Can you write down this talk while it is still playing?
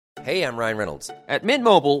Hey, I'm Ryan Reynolds. At Mint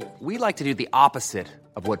Mobile, we like to do the opposite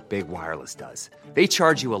of what Big Wireless does. They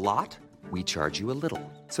charge you a lot, we charge you a little.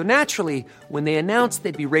 So naturally, when they announced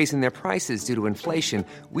they'd be raising their prices due to inflation,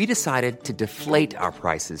 we decided to deflate our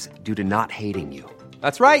prices due to not hating you.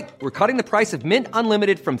 That's right. We're cutting the price of Mint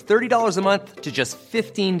Unlimited from $30 a month to just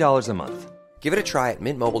 $15 a month. Give it a try at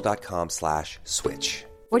mintmobile.com/switch.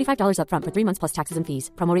 $45 up front for 3 months plus taxes and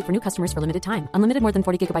fees. Promo rate for new customers for limited time. Unlimited more than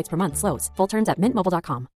 40 gigabytes per month. Slows full terms at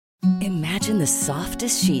mintmobile.com. Imagine the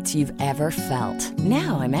softest sheets you've ever felt.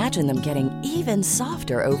 Now imagine them getting even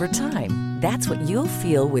softer over time. That's what you'll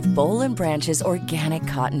feel with Boll & Branch's organic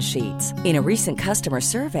cotton sheets. In a recent customer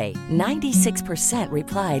survey, 96%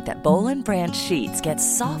 replied that Boll & Branch sheets get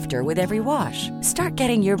softer with every wash. Start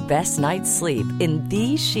getting your best night's sleep in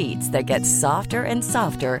these sheets that get softer and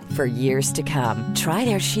softer for years to come. Try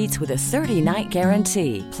their sheets with a 30-night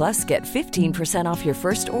guarantee. Plus, get 15% off your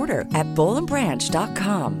first order at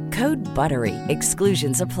bollandbranch.com. Code BUTTERY.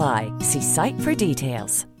 Exclusions apply. See site for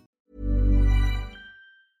details.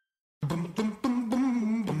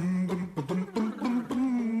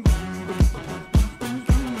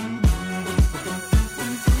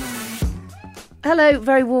 Hello,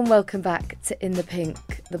 very warm welcome back to In the Pink,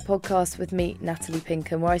 the podcast with me, Natalie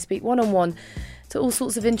Pinkham, where I speak one-on-one to all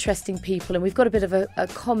sorts of interesting people, and we've got a bit of a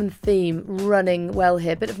common theme running well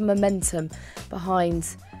here, a bit of momentum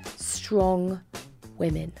behind strong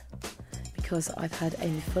women, because I've had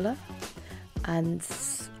Amy Fuller, and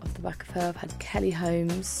off the back of her I've had Kelly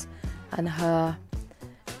Holmes and her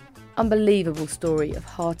unbelievable story of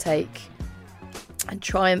heartache and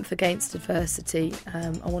triumph against adversity. I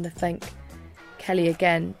want to thank Kelly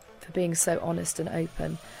again for being so honest and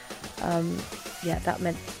open. That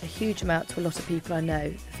meant a huge amount to a lot of people I know.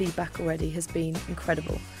 The feedback already has been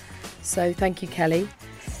incredible. So thank you, Kelly.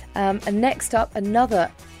 And next up,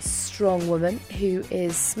 another strong woman who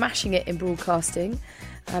is smashing it in broadcasting.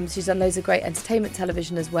 She's done loads of great entertainment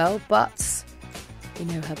television as well, but we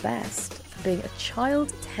know her best for being a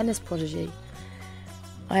child tennis prodigy.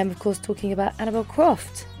 I am, of course, talking about Annabel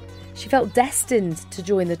Croft. She felt destined to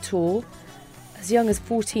join the tour as young as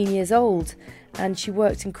 14 years old, and she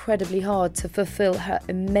worked incredibly hard to fulfil her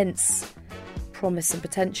immense promise and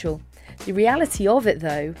potential. The reality of it,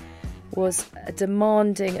 though, was a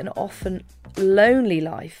demanding and often lonely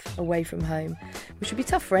life away from home, which would be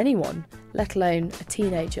tough for anyone, let alone a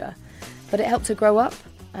teenager. But it helped her grow up,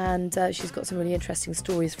 and she's got some really interesting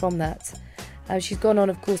stories from that. She's gone on,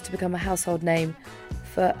 of course, to become a household name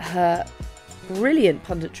for her brilliant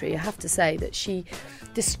punditry. I have to say that she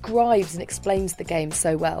describes and explains the game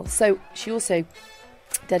so well. So she also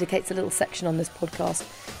dedicates a little section on this podcast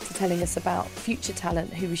to telling us about future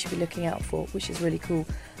talent who we should be looking out for, which is really cool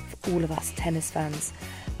for all of us tennis fans.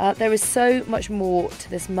 There is so much more to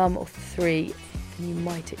this mum of three than you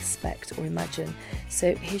might expect or imagine.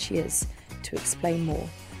 So here she is to explain more.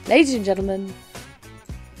 Ladies and gentlemen,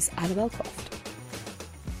 Miss Annabel Croft.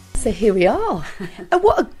 So here we are. And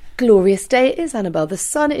what a glorious day it is, Annabel. The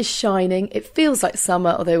sun is shining. It feels like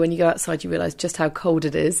summer, although when you go outside you realise just how cold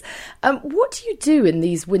it is. What do you do in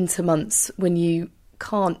these winter months when you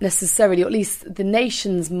can't necessarily, or at least the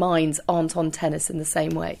nation's minds aren't on tennis in the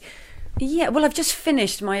same way? Yeah, well, I've just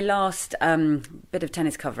finished my last bit of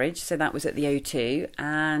tennis coverage, so that was at the O2,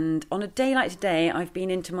 and on a day like today, I've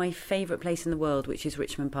been into my favourite place in the world, which is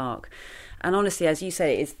Richmond Park. And honestly, as you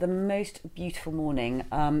say, it's the most beautiful morning.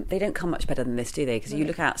 They don't come much better than this, do they? Because you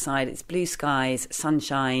look outside, it's blue skies,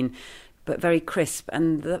 sunshine, but very crisp.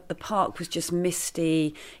 And the park was just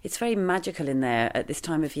misty. It's very magical in there at this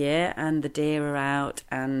time of year. And the deer are out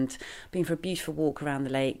and been for a beautiful walk around the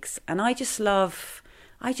lakes. And I just love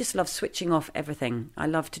switching off everything. I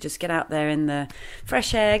love to just get out there in the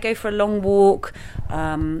fresh air, go for a long walk.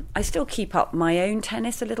 I still keep up my own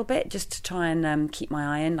tennis a little bit, just to try and keep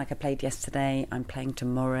my eye in. Like I played yesterday, I'm playing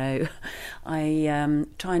tomorrow. I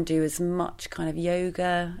try and do as much kind of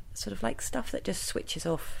yoga, sort of like stuff that just switches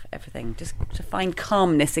off everything, just to find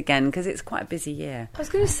calmness again, because it's quite a busy year. I was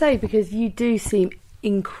going to say, because you do seem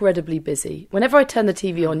incredibly busy. Whenever I turn the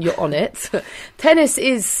TV on, you're on it. Tennis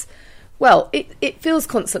is... Well, it feels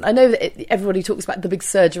constant. I know that everybody talks about the big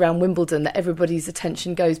surge around Wimbledon, that everybody's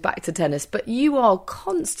attention goes back to tennis, but you are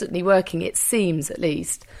constantly working, it seems at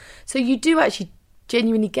least. So you do actually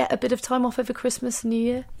genuinely get a bit of time off over Christmas and New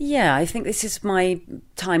Year? Yeah, I think this is my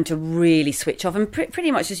time to really switch off. And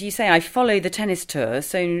pretty much, as you say, I follow the tennis tour.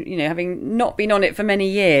 So, having not been on it for many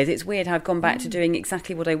years, it's weird how I've gone back to doing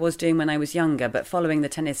exactly what I was doing when I was younger, but following the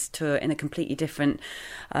tennis tour in a completely different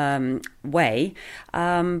way.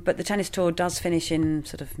 But the tennis tour does finish in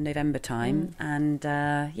sort of November time. And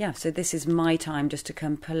so this is my time just to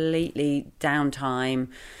completely downtime,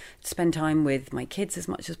 spend time with my kids as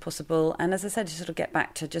much as possible, and as I said, to sort of get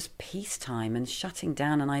back to just peacetime and shutting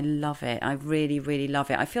down. And I love it. I really, really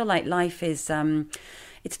love it. I feel like life is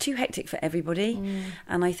it's too hectic for everybody,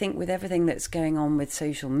 and I think with everything that's going on with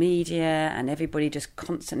social media and everybody just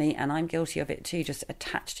constantly, and I'm guilty of it too, just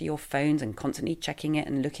attached to your phones and constantly checking it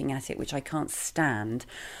and looking at it, which I can't stand.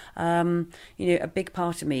 A big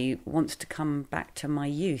part of me wants to come back to my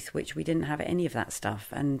youth, which we didn't have any of that stuff.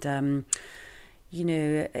 And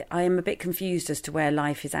I am a bit confused as to where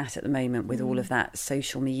life is at the moment with all of that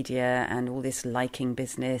social media and all this liking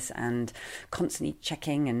business and constantly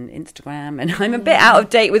checking and Instagram. And I'm a bit out of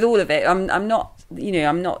date with all of it. I'm not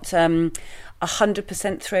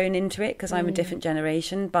 100% thrown into it because I'm a different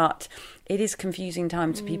generation, but it is confusing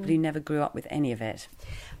times to people who never grew up with any of it.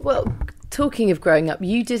 Well, talking of growing up,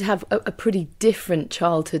 you did have a pretty different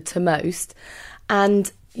childhood to most,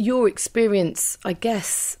 and your experience, I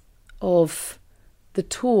guess, of the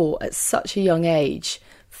tour at such a young age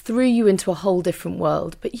threw you into a whole different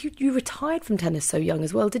world. But you retired from tennis so young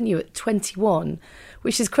as well, didn't you, at 21,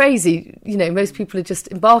 which is crazy. Most people are just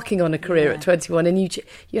embarking on a career at 21, and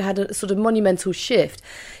you had a sort of monumental shift.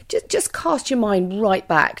 Just cast your mind right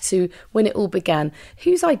back to when it all began.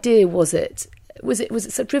 Whose idea was it? Was it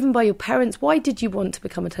sort of driven by your parents? Why did you want to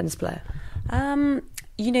become a tennis player?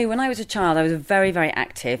 When I was a child, I was very, very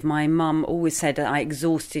active. My mum always said that I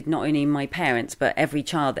exhausted not only my parents, but every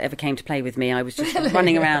child that ever came to play with me. I was just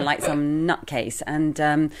running around like some nutcase,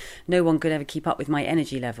 and no one could ever keep up with my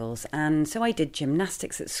energy levels. And so I did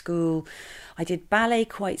gymnastics at school. I did ballet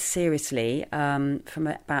quite seriously from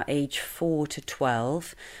about age 4 to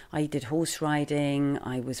 12. I did horse riding.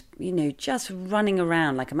 I was, just running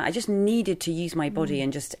around like I just needed to use my body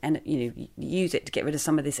and just, use it to get rid of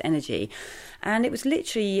some of this energy. And it was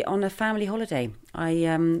literally on a family holiday.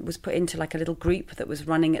 I was put into like a little group that was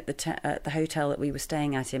running at the hotel that we were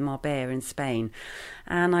staying at in Marbella in Spain.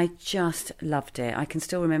 And I just loved it. I can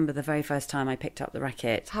still remember the very first time I picked up the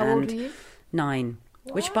racket. How old were you? 9.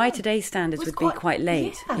 Wow. Which by today's standards would be quite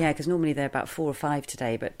late. Yeah, because normally they're about 4 or 5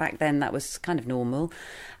 today, but back then that was kind of normal.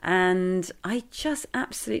 And I just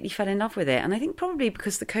absolutely fell in love with it. And I think probably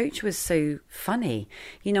because the coach was so funny.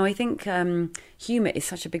 I think humour is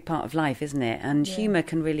such a big part of life, isn't it? And humour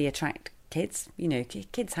can really attract kids.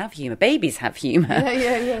 Kids have humour. Babies have humour.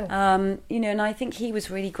 Yeah. And I think he was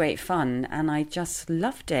really great fun, and I just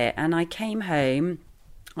loved it. And I came home.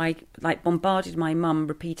 I bombarded my mum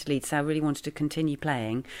repeatedly to say I really wanted to continue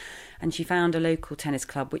playing, and she found a local tennis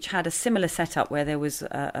club which had a similar setup where there was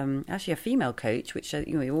actually a female coach, which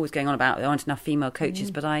you're always going on about there aren't enough female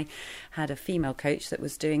coaches, but I had a female coach that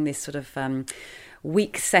was doing this sort of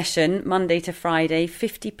week session, Monday to Friday,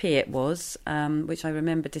 50p it was, which I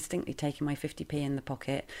remember distinctly taking my 50p in the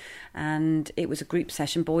pocket. And it was a group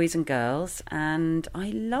session, boys and girls, and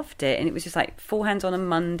I loved it. And it was just like forehands on a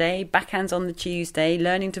Monday, backhands on the Tuesday,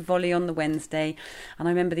 learning to volley on the Wednesday. And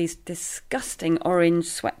I remember these disgusting orange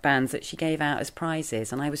sweatbands that she gave out as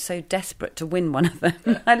prizes, and I was so desperate to win one of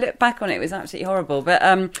them. I look back on it, it was absolutely horrible.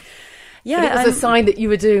 But but it was a sign that you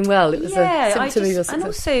were doing well. It was a symptom of your success. And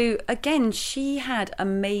also, again, she had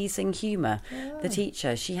amazing humour, the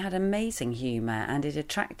teacher. She had amazing humour, and it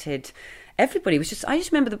attracted everybody. I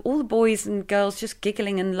just remember all the boys and girls just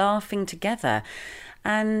giggling and laughing together.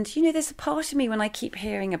 And, there's a part of me when I keep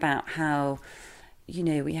hearing about how,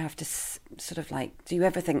 we have to sort of like do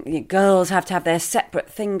everything. Girls have to have their separate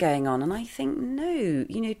thing going on. And I think, no,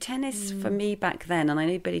 tennis for me back then, and I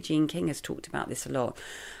know Billie Jean King has talked about this a lot,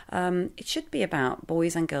 it should be about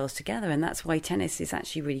boys and girls together. And that's why tennis is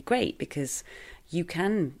actually really great, because you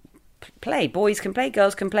can play. Boys can play,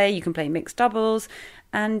 girls can play, you can play mixed doubles.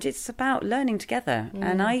 And it's about learning together.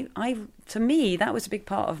 And I, to me, that was a big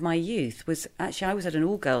part of my youth. Was actually I was at an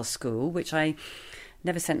all-girls school, which I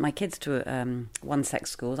never sent my kids to one-sex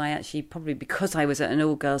schools. I actually, probably because I was at an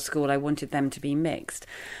all-girls school, I wanted them to be mixed.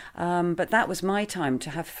 But that was my time to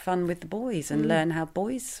have fun with the boys and learn how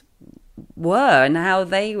boys were and how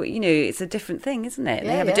they, it's a different thing, isn't it?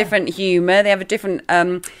 They have a different humour. They have a different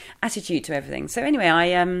attitude to everything. So anyway,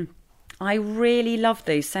 I really loved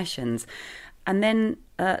those sessions. And then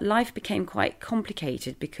life became quite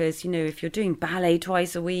complicated because, if you're doing ballet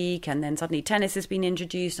twice a week and then suddenly tennis has been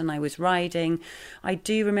introduced and I was riding, I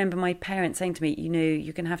do remember my parents saying to me,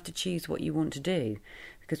 you're going to have to choose what you want to do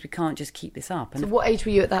because we can't just keep this up. So what age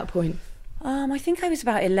were you at that point? I think I was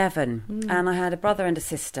about 11 and I had a brother and a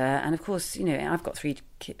sister. And of course, I've got 3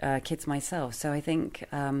 kids myself. So I think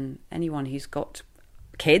anyone who's got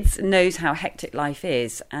kids knows how hectic life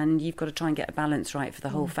is and you've got to try and get a balance right for the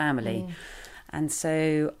whole family. And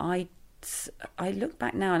so I look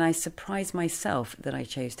back now and I surprise myself that I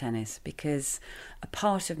chose tennis because a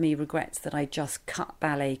part of me regrets that I just cut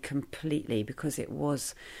ballet completely because it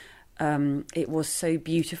was so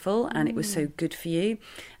beautiful and it was so good for you.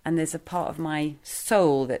 And there's a part of my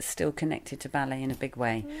soul that's still connected to ballet in a big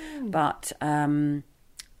way. But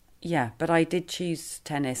but I did choose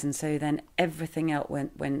tennis, and so then everything else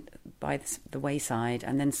went by the wayside,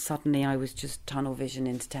 and then suddenly I was just tunnel vision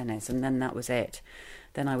into tennis, and then that was it.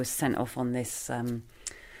 Then I was sent off on this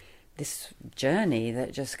this journey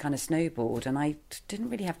that just kind of snowballed, and I didn't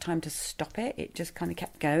really have time to stop it. It just kind of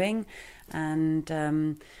kept going, and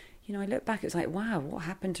I look back, it was like, wow, what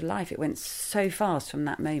happened to life? It went so fast from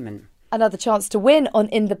that moment. Another chance to win on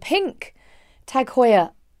In the Pink. Tag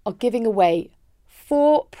Heuer are giving away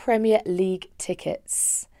 4 Premier League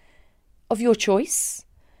tickets of your choice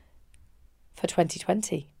for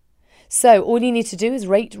 2020. So all you need to do is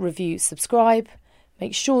rate, review, subscribe.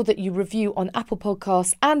 Make sure that you review on Apple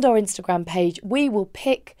Podcasts and our Instagram page. We will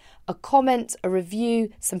pick a comment, a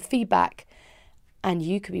review, some feedback, and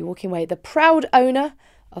you could be walking away the proud owner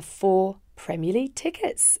of 4 Premier League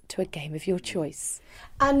tickets to a game of your choice.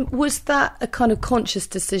 And was that a kind of conscious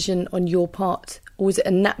decision on your part, or was it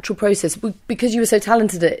a natural process? Because you were so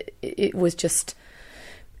talented, it was just,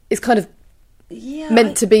 it's kind of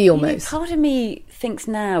meant to be almost. Part of me thinks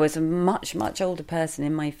now, as a much, much older person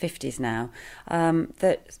in my 50s now,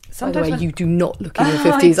 that sometimes... By the way, you do not look in your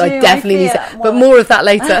 50s. I definitely need to... But more of that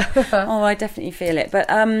later. I definitely feel it. But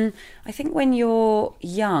I think when you're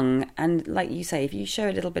young, and like you say, if you show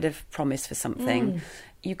a little bit of promise for something,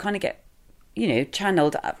 you kind of get,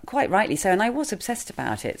 channeled, quite rightly so. And I was obsessed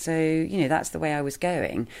about it. So, that's the way I was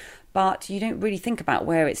going. But you don't really think about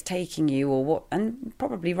where it's taking you or what, and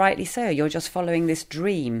probably rightly so. You're just following this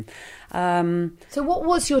dream. So what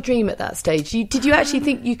was your dream at that stage? Did you actually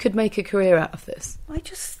think you could make a career out of this? I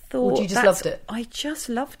just thought... Or you just loved it? I just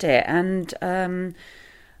loved it. And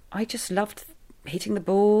I just loved hitting the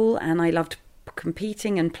ball, and I loved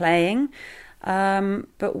competing and playing.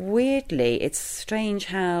 But weirdly, it's strange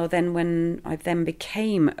how then when I then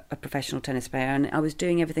became a professional tennis player and I was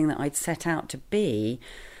doing everything that I'd set out to be...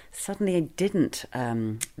 Suddenly I didn't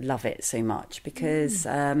love it so much because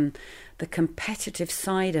the competitive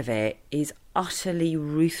side of it is utterly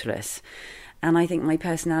ruthless. And I think my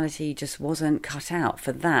personality just wasn't cut out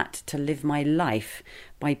for that, to live my life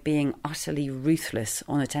by being utterly ruthless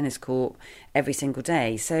on a tennis court every single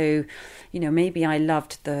day. So, maybe I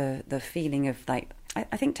loved the feeling of like,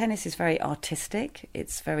 I think tennis is very artistic.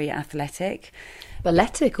 It's very athletic.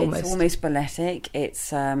 Balletic almost. It's almost balletic.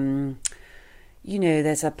 It's...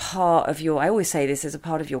 there's a part of I always say this, there's a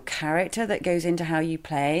part of your character that goes into how you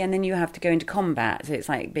play, and then you have to go into combat. So it's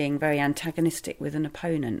like being very antagonistic with an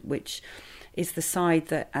opponent, which is the side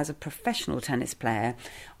that, as a professional tennis player,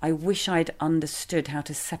 I wish I'd understood how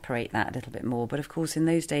to separate that a little bit more. But of course, in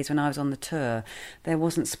those days when I was on the tour, there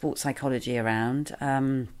wasn't sports psychology around.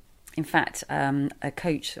 In fact, a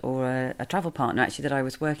coach or a travel partner actually that I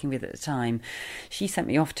was working with at the time, she sent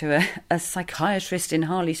me off to a psychiatrist in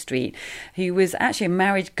Harley Street who was actually a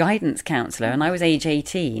marriage guidance counsellor, and I was age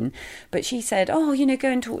 18. But she said, go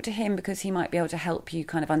and talk to him because he might be able to help you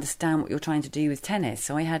kind of understand what you're trying to do with tennis.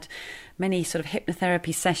 So I had many sort of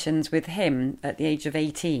hypnotherapy sessions with him at the age of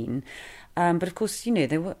 18. But of course,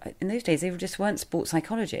 they were, in those days, they just weren't sports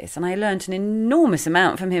psychologists. And I learned an enormous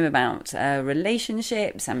amount from him about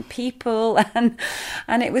relationships and people.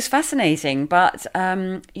 And it was fascinating. But,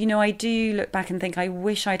 I do look back and think I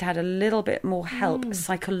wish I'd had a little bit more help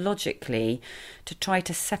psychologically to try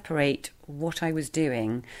to separate what I was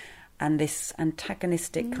doing and this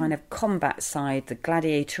antagonistic kind of combat side, the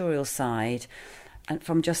gladiatorial side, and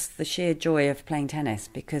from just the sheer joy of playing tennis,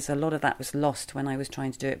 because a lot of that was lost when I was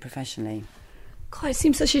trying to do it professionally. God, it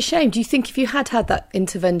seems such a shame. Do you think if you had that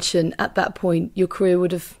intervention at that point, your career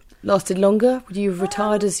would have lasted longer? Would you have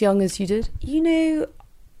retired as young as you did?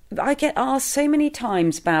 I get asked so many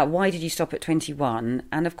times about why did you stop at 21?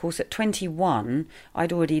 And of course, at 21,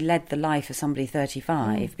 I'd already led the life of somebody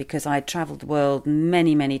 35 because I'd travelled the world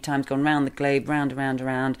many, many times, gone round the globe,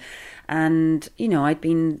 round. And, I'd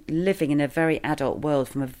been living in a very adult world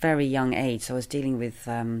from a very young age. So I was dealing with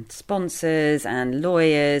sponsors and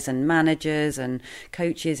lawyers and managers and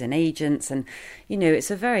coaches and agents. And,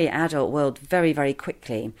 it's a very adult world very, very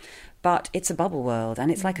quickly. But it's a bubble world and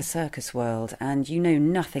it's like a circus world and you know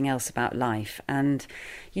nothing else about life. And,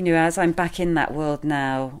 as I'm back in that world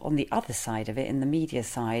now on the other side of it, in the media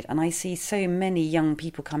side, and I see so many young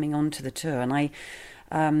people coming onto the tour and I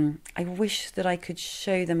wish that I could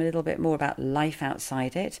show them a little bit more about life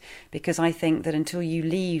outside it, because I think that until you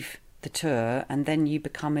leave the tour and then you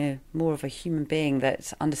become more of a human being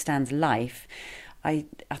that understands life, I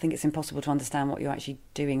think it's impossible to understand what you're actually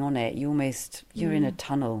doing on it. You're in a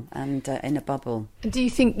tunnel and in a bubble. And do you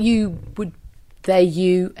think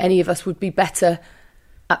any of us would be better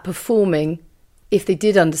at performing if they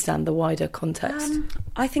did understand the wider context?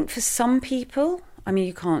 I think for some people,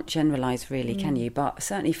 you can't generalise really, can you? But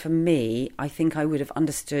certainly for me, I think I would have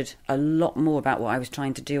understood a lot more about what I was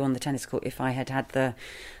trying to do on the tennis court if I had had the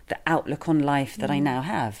outlook on life that I now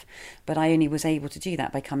have. But I only was able to do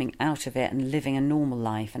that by coming out of it and living a normal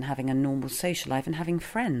life and having a normal social life and having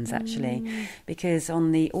friends, actually. Because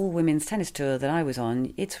on the all-women's tennis tour that I was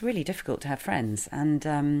on, it's really difficult to have friends. And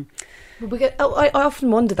I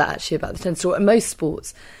often wonder that, actually, about the tennis tour and most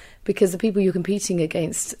sports, because the people you're competing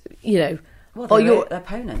against, well, they're your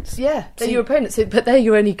opponents. Yeah, they're your opponents, but they're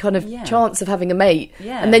your only kind of chance of having a mate.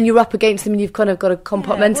 Yeah. And then you're up against them and you've kind of got to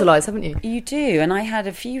compartmentalise, haven't you? You do. And I had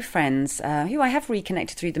a few friends who I have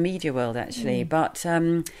reconnected through the media world, actually. But,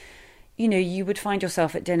 you would find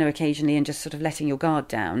yourself at dinner occasionally and just sort of letting your guard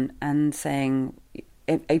down and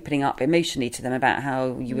opening up emotionally to them about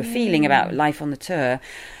how you were feeling about life on the tour.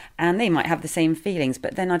 And they might have the same feelings.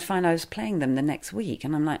 But then I'd find I was playing them the next week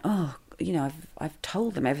and I'm like, oh, I've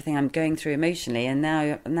told them everything I'm going through emotionally, and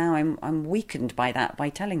now I'm weakened by that, by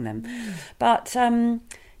telling them. But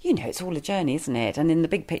it's all a journey, isn't it? And in the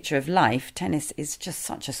big picture of life, tennis is just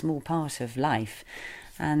such a small part of life.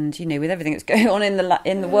 And with everything that's going on in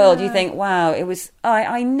the world, you think, wow, it was.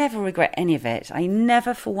 I never regret any of it. I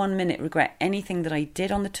never for 1 minute regret anything that I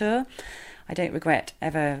did on the tour. I don't regret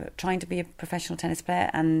ever trying to be a professional tennis player,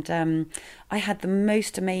 and I had the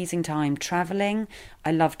most amazing time travelling.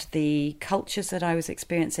 I loved the cultures that I was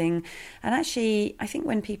experiencing, and actually I think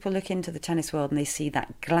when people look into the tennis world and they see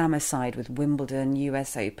that glamour side with Wimbledon,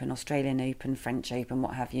 US Open, Australian Open, French Open,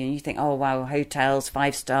 what have you, and you think, oh wow, hotels,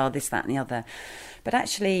 5-star, this, that and the other. But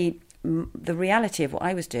actually the reality of what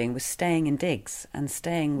I was doing was staying in digs and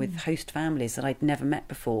staying with host families that I'd never met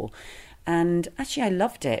before. And actually I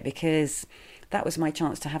loved it because that was my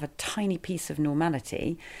chance to have a tiny piece of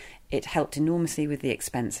normality. It helped enormously with the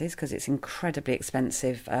expenses because it's incredibly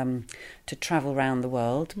expensive to travel around the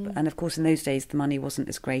world. And of course in those days the money wasn't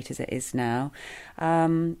as great as it is now.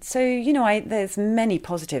 There's many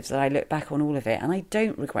positives that I look back on all of it, and I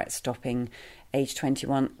don't regret stopping age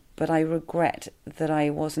 21, but I regret that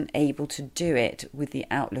I wasn't able to do it with the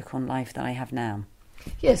outlook on life that I have now.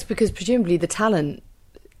 Yes, because presumably the talent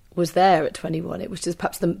was there at 21. It was just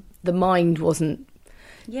perhaps the mind wasn't.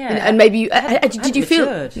 Yeah, and maybe did you feel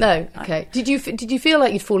matured. no? Okay, did you feel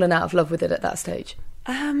like you'd fallen out of love with it at that stage?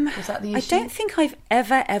 Was that the issue? I don't think I've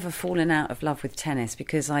ever fallen out of love with tennis,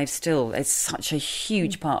 because it's such a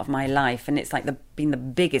huge part of my life, and it's like been the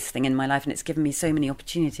biggest thing in my life, and it's given me so many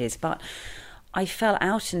opportunities. But I fell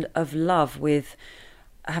out of love with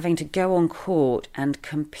having to go on court and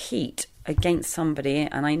compete against somebody,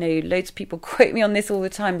 and I know loads of people quote me on this all the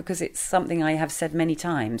time because it's something I have said many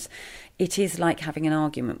times. It is like having an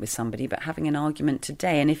argument with somebody, but having an argument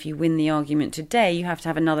today, and if you win the argument today, you have to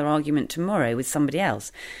have another argument tomorrow with somebody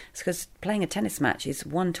else. It's because playing a tennis match is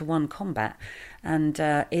one-to-one combat, and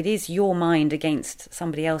it is your mind against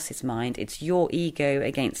somebody else's mind. It's your ego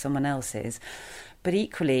against someone else's, but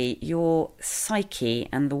equally your psyche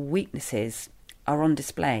and the weaknesses are on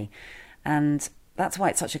display, and that's why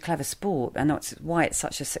it's such a clever sport, and that's why it's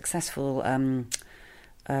such a successful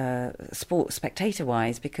sport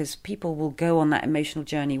spectator-wise, because people will go on that emotional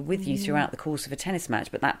journey with you throughout the course of a tennis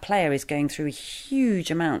match, but that player is going through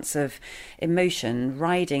huge amounts of emotion,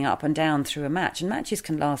 riding up and down through a match, and matches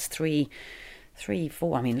can last 3,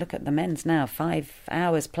 4, look at the men's now, 5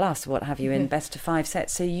 hours plus, what have you, in best of 5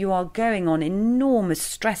 sets. So you are going on enormous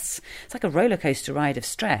stress. It's like a roller coaster ride of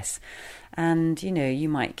stress. And, you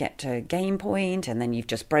might get to a game point and then you've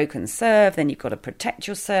just broken serve, then you've got to protect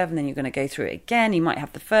your serve, and then you're going to go through it again. You might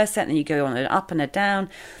have the first set and then you go on an up and a down,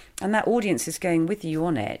 and that audience is going with you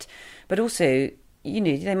on it. But also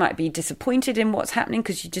they might be disappointed in what's happening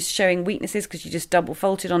because you're just showing weaknesses because you just double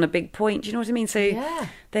faulted on a big point. Do you know what I mean? So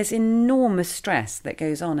there's enormous stress that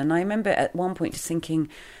goes on. And I remember at one point just thinking,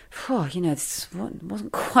 this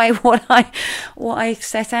wasn't quite what I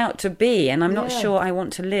set out to be. And I'm not sure I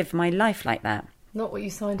want to live my life like that. Not what you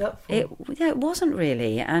signed up for. It wasn't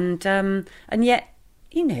really. And yet,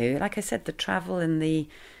 like I said, the travel and the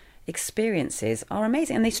experiences are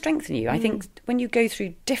amazing and they strengthen you. I think when you go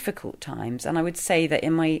through difficult times, and I would say that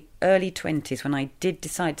in my early 20s when I did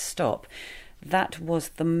decide to stop, that was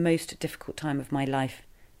the most difficult time of my life,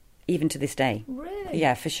 even to this day. Really?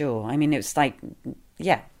 Yeah, for sure. I mean, it was like,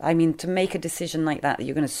 to make a decision like that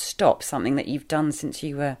you're going to stop something that you've done since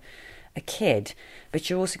you were a kid, but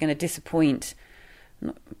you're also going to disappoint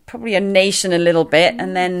probably a nation a little bit,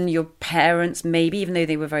 and then your parents maybe, even though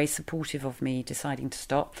they were very supportive of me deciding to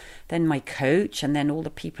stop, then my coach, and then all the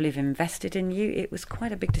people who've invested in you. It was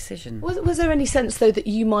quite a big decision. Was there any sense though that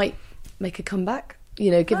you might make a comeback,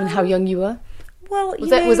 given how young you were? Well, was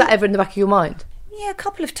that ever in the back of your mind? Yeah, a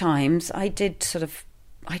couple of times. I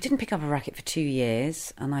didn't pick up a racket for 2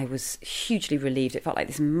 years, and I was hugely relieved. It felt like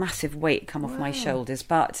this massive weight come off my shoulders.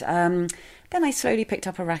 But then I slowly picked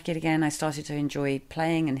up a racket again. I started to enjoy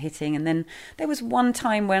playing and hitting. And then there was one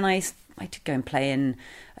time when I did go and play in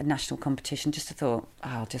a national competition. Just to thought,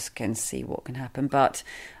 I'll just go and see what can happen. But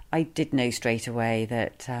I did know straight away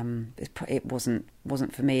that it wasn't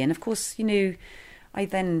for me. And of course, I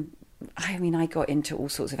got into all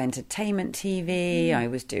sorts of entertainment TV. I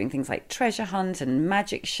was doing things like treasure hunt and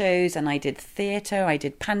magic shows, and I did theatre, I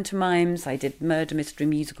did pantomimes, I did murder mystery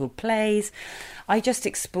musical plays. I just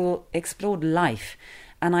explored life,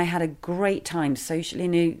 and I had a great time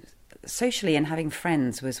socially, and having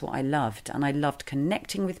friends was what I loved, and I loved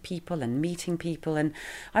connecting with people and meeting people, and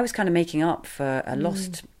I was kind of making up for a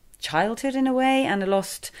lost childhood in a way, and a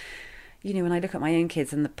lost... when I look at my own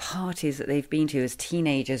kids and the parties that they've been to as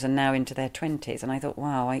teenagers and now into their 20s, and I thought,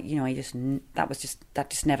 wow, that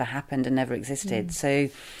just never happened and never existed. So,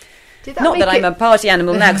 not that I'm a party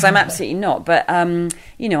animal now, because I'm absolutely not, but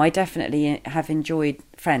I definitely have enjoyed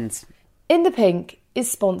friends. In the Pink is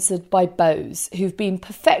sponsored by Bose, who've been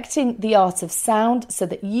perfecting the art of sound so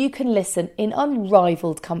that you can listen in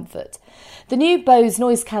unrivaled comfort. The new Bose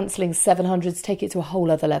noise cancelling 700s take it to a whole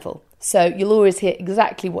other level. So you'll always hear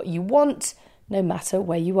exactly what you want, no matter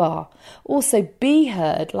where you are. Also, be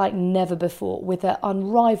heard like never before with their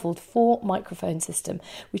unrivaled 4 microphone system,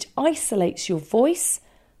 which isolates your voice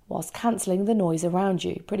whilst cancelling the noise around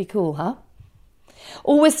you. Pretty cool, huh?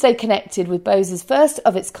 Always stay connected with Bose's first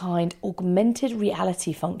of its kind augmented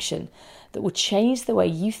reality function that will change the way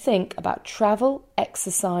you think about travel,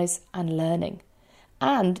 exercise and learning.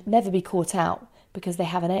 And never be caught out, because they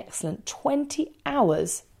have an excellent 20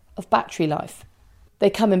 hours of battery life. They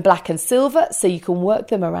come in black and silver, so you can work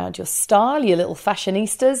them around your style, your little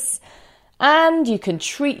fashionistas. And you can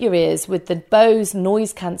treat your ears with the Bose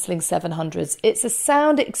noise cancelling 700s. It's a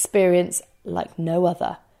sound experience like no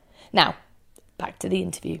other. Now, back to the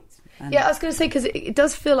interview. Yeah, I was going to say, because it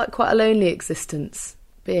does feel like quite a lonely existence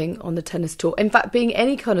being on the tennis tour. In fact, being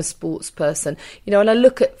any kind of sports person, and I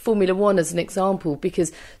look at Formula One as an example,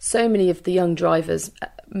 because so many of the young drivers,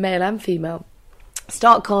 male and female,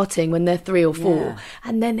 start karting when they're 3 or 4,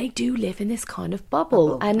 and then they do live in this kind of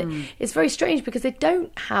bubble. And it's very strange because they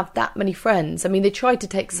don't have that many friends. I mean, they try to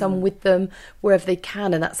take some with them wherever they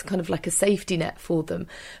can, and that's kind of like a safety net for them.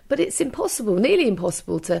 But it's impossible, nearly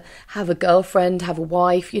impossible, to have a girlfriend, have a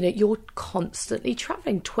wife. You're constantly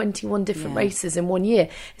travelling 21 different races in 1 year.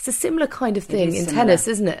 It's a similar kind of thing in tennis,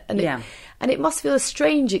 isn't it? And it must feel a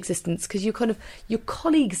strange existence, because your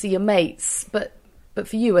colleagues are your mates, but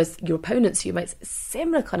for you, as your opponents, your mates,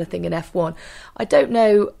 similar kind of thing in F1. I don't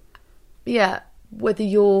know, whether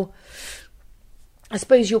I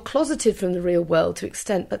suppose you're closeted from the real world to an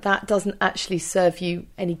extent, but that doesn't actually serve you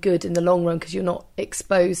any good in the long run, because you're not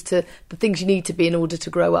exposed to the things you need to be in order to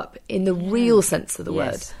grow up in the real sense of the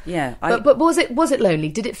word. Yeah. But was it lonely?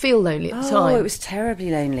 Did it feel lonely at the time? Oh, it was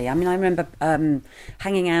terribly lonely. I mean, I remember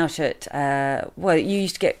hanging out at, you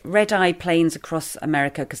used to get red-eye planes across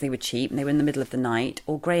America because they were cheap and they were in the middle of the night,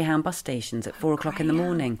 or Greyhound bus stations at 4 o'clock in the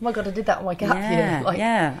morning. Oh my God, I did that on my gap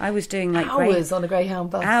year. I was doing hours on a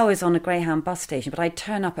Greyhound bus. Hours on a Greyhound bus station, but I'd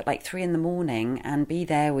turn up at 3 in the morning and be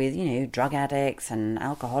there with, drug addicts and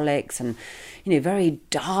alcoholics and, very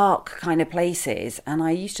dark kind of places. And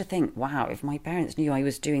I used to think, wow, if my parents knew I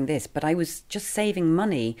was doing this, but I was just saving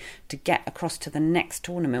money to get across to the next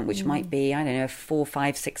tournament, which might be, I don't know, a 4,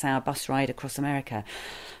 5, 6 hour bus ride across America.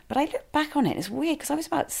 But I look back on it, it's weird, because I was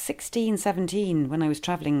about 16, 17 when I was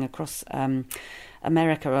travelling across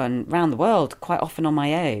America and around the world quite often on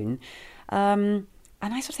my own. And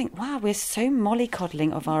I sort of think, wow, we're so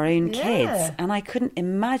mollycoddling of our own kids. And I couldn't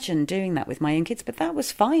imagine doing that with my own kids. But that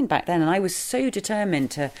was fine back then. And I was so determined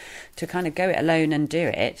to kind of go it alone and do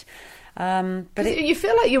it. But you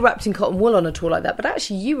feel like you're wrapped in cotton wool on a tour like that, but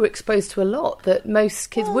actually you were exposed to a lot that most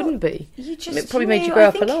kids wouldn't be. It probably made you grow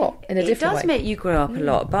up a lot in a different way. It does make you grow up a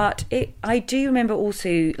lot, but I do remember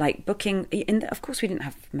also like booking. Of course, we didn't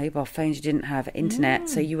have mobile phones, you didn't have internet,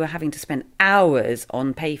 so you were having to spend hours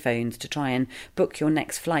on payphones to try and book your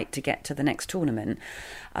next flight to get to the next tournament.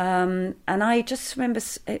 And I just remember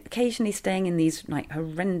occasionally staying in these like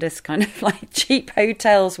horrendous kind of like cheap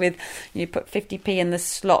hotels with, you put 50p in the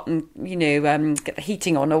slot and, get the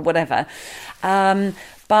heating on or whatever.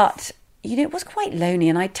 But, it was quite lonely,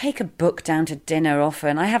 and I'd take a book down to dinner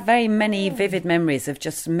often. I have very many vivid memories of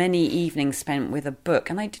just many evenings spent with a book.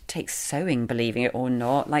 And I did take sewing, believing it or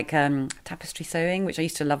not, like tapestry sewing, which I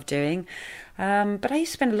used to love doing. But I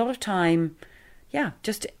used to spend a lot of time...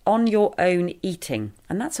 just on your own eating.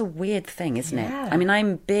 And that's a weird thing, isn't it? I mean,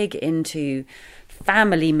 I'm big into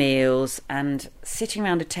family meals and sitting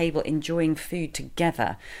around a table enjoying food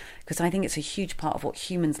together, because I think it's a huge part of what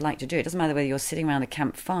humans like to do. It doesn't matter whether you're sitting around a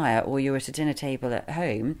campfire or you're at a dinner table at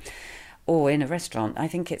home or in a restaurant. I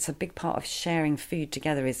think it's a big part of sharing food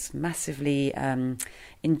together is massively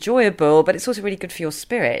enjoyable, but it's also really good for your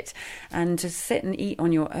spirit. And to sit and eat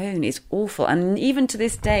on your own is awful. And even to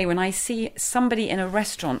this day, when I see somebody in a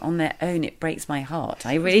restaurant on their own, it breaks my heart.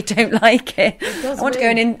 I really don't like it. I want to go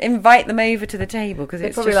and invite them over to the table, because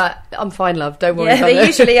it's probably just... like, I'm fine, love, don't worry. Yeah, they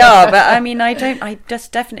usually are, but I mean, I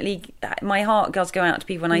just definitely, my heart does go out to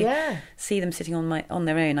people when I see them sitting on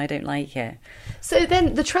their own. I don't like it. So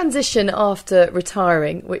then the transition after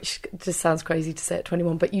retiring, which just sounds crazy to say at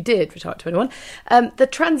 21, but you did retire at 21,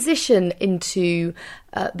 the transition into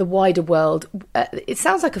the wider world, it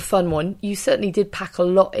sounds like a fun one. You certainly did pack a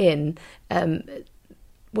lot in.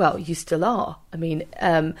 Well, you still are. I mean,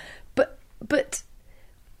 but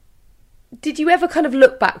did you ever kind of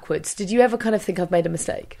look backwards? Did you ever kind of think, I've made a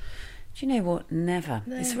mistake? Do you know what? Never.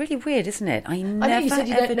 No. It's really weird, isn't it? I know you said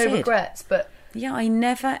you don't know regrets, but... Yeah, I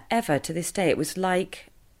never, ever, to this day, it was like,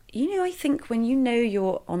 I think when you know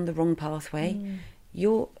you're on the wrong pathway,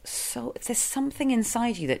 there's something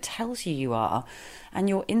inside you that tells you are, and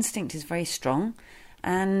your instinct is very strong.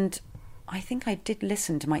 And I think I did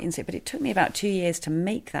listen to my instinct, but it took me about 2 years to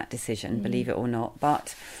make that decision, believe it or not.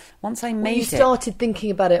 But once I made it... You started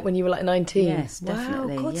thinking about it when you were like 19? Yes,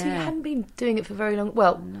 definitely. Wow, God, so you hadn't been doing it for very long.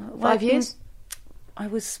 Well, 5 years? I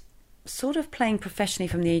was sort of playing professionally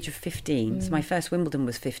from the age of 15. So my first Wimbledon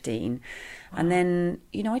was 15. Wow. And then,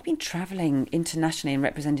 I'd been travelling internationally and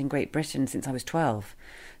representing Great Britain since I was 12.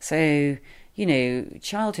 So,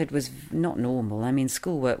 childhood was not normal. I mean,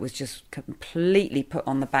 schoolwork was just completely put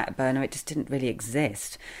on the back burner. It just didn't really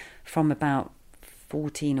exist from about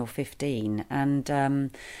 14 or 15.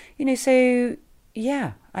 And, so...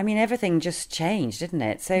 Yeah, I mean, everything just changed, didn't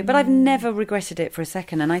it? So, but I've never regretted it for a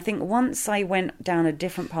second. And I think once I went down a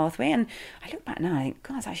different pathway, and I look back now, I think,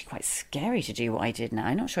 God, it's actually quite scary to do what I did now.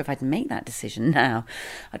 I'm not sure if I'd make that decision now.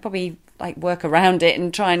 I'd probably work around it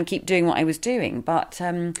and try and keep doing what I was doing. But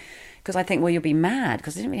because I think, well, you'll be mad,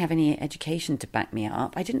 because I didn't really have any education to back me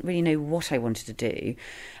up. I didn't really know what I wanted to do.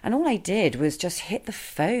 And all I did was just hit the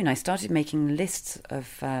phone. I started making lists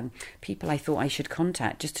of people I thought I should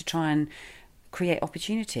contact just to try and create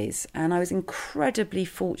opportunities. And I was incredibly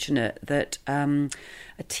fortunate that a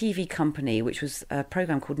TV company, which was a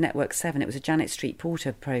programme called Network 7, it was a Janet Street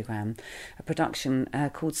Porter programme, a production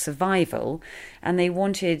called Survival, and they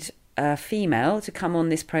wanted a female to come on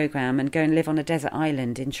this programme and go and live on a desert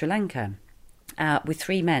island in Sri Lanka with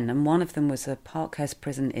 3 men, and one of them was a Parkhurst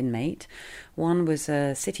prison inmate, one was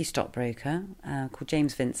a city stockbroker called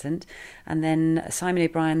James Vincent, and then Simon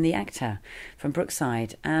O'Brien, the actor from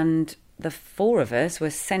Brookside. And the 4 of us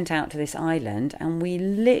were sent out to this island, and we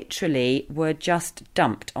literally were just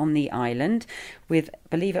dumped on the island with,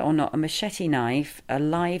 believe it or not, a machete knife, a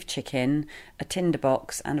live chicken, a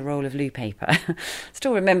tinderbox, and a roll of loo paper.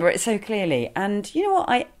 Still remember it so clearly. And you know what?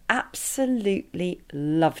 I absolutely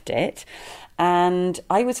loved it. And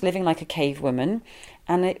I was living like a cave woman,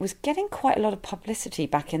 and it was getting quite a lot of publicity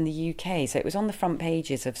back in the UK. So it was on the front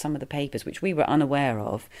pages of some of the papers, which we were unaware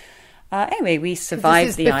of. Anyway, we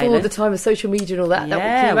survived the island. Before the time of social media and all that.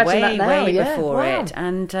 Yeah, way yeah, before wow. it.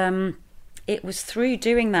 And it was through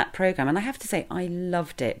doing that programme, and I have to say I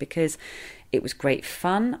loved it, because It was great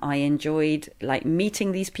fun. I enjoyed like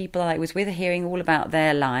meeting these people I was with, hearing all about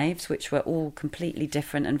their lives, which were all completely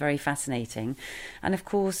different and very fascinating. And of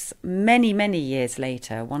course, many, many years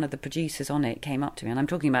later, one of the producers on it came up to me, and I'm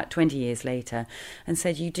talking about 20 years later, and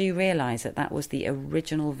said, you do realise that that was the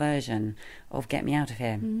original version of Get Me Out of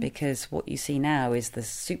Here, because what you see now is the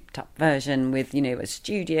souped up version with, you know, a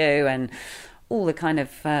studio and all the kind of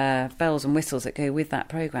bells and whistles that go with that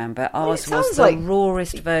programme. But ours was the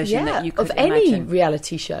rawest version that you could of imagine. any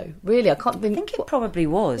reality show, really. I think it probably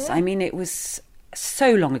was. Yeah. I mean, it was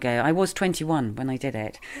so long ago. I was 21 when I did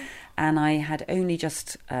it, and I had only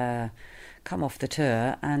just come off the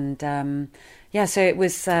tour. And so it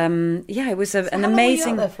was. It was an amazing. How long were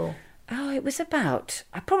you out there for? Oh, it was about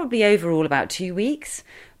probably overall about 2 weeks,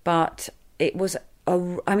 but it was.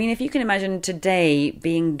 I mean, if you can imagine today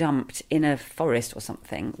being dumped in a forest or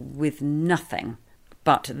something with nothing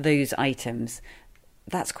but those items,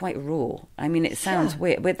 that's quite raw. I mean, it sounds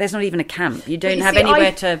weird, but there's not even a camp. You don't have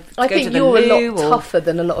anywhere to go to the loo. I think you're a lot tougher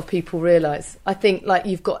than a lot of people realise. I think like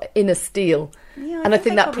you've got inner steel, and I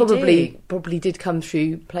think that probably did come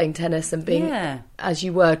through playing tennis and being as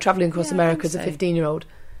you were travelling across America as a 15-year-old.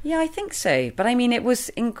 Yeah, I think so. But I mean, it was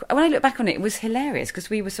when I look back on it, it was hilarious because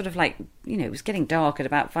we were sort of like, you know, it was getting dark at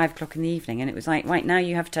about 5 o'clock in the evening, and it was like, right now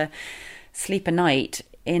you have to sleep a night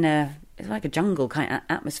in it's like a jungle kind of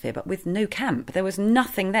atmosphere, but with no camp. There was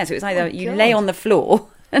nothing there, so it was either you lay on the floor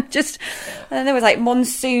and then there was like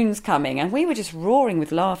monsoons coming, and we were just roaring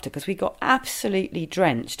with laughter because we got absolutely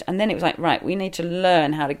drenched. And then it was like, right, we need to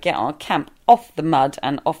learn how to get our camp off the mud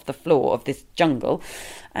and off the floor of this jungle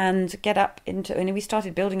and get up into, and we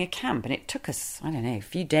started building a camp, and it took us, I don't know, a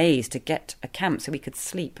few days to get a camp so we could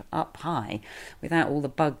sleep up high without all the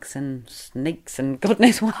bugs and snakes and God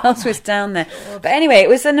knows what else was down there. God. But anyway, it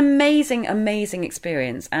was an amazing, amazing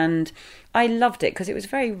experience, and I loved it because it was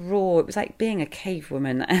very raw. It was like being a cave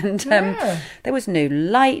woman, and there was no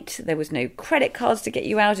light, there was no credit cards to get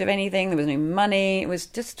you out of anything, there was no money. It was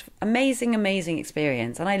just amazing, amazing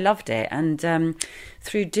experience, and I loved it. And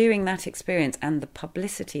through doing that experience and the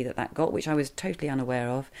publicity that got, which I was totally unaware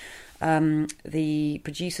of, the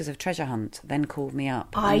producers of Treasure Hunt then called me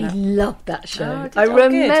up. I loved that show. I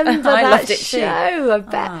remember that loved it show. Too. I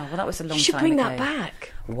bet. Oh, well, that was a long time ago. You should bring that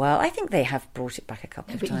back. Well, I think they have brought it back a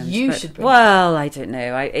couple of times. You should bring Well, I don't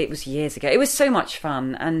know. It was years ago. It was so much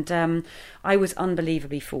fun. And I was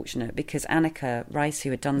unbelievably fortunate because Annika Rice,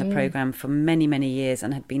 who had done the programme for many, many years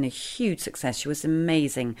and had been a huge success, she was an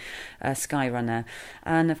amazing skyrunner.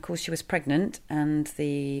 And, of course, she was pregnant, and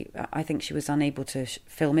I think she was unable to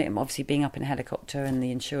film it, obviously being up in a helicopter and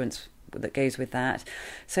the insurance that goes with that.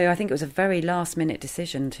 So I think it was a very last minute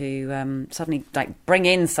decision to suddenly like bring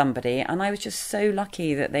in somebody, and I was just so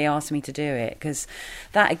lucky that they asked me to do it, because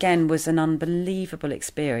that again was an unbelievable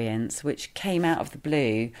experience which came out of the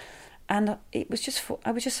blue. And it was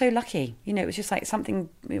I was just so lucky. You know, it was just like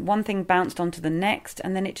one thing bounced onto the next,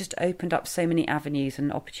 and then it just opened up so many avenues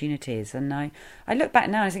and opportunities. And I look back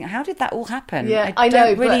now and I think, how did that all happen? Yeah, I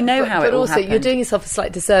don't really know how it all happened. But also, you're doing yourself a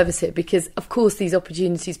slight disservice here, because, of course, these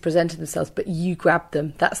opportunities presented themselves, but you grabbed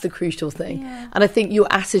them. That's the crucial thing. Yeah. And I think your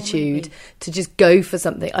attitude to just go for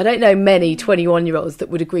something. I don't know many 21-year-olds that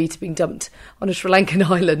would agree to being dumped on a Sri Lankan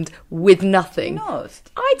island with nothing. Not.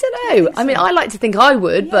 I don't know. I mean, I like to think I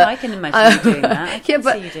would, but I can imagine you doing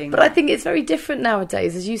that. But I think it's very different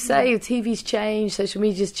nowadays. As you say, TV's changed, social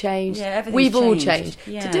media's changed. Yeah, everything's We've all changed. changed.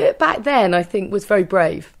 Yeah. To do it back then, I think, was very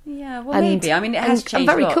brave. Yeah, well, maybe. I mean, it has changed and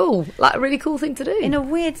very a lot. cool. Like, a really cool thing to do. In a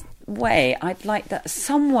weird way, I'd like that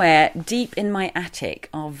somewhere deep in my attic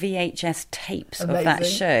are VHS tapes of that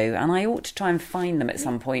show, and I ought to try and find them at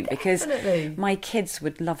some point, because my kids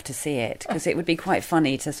would love to see it, because it would be quite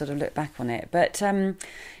funny to sort of look back on it. But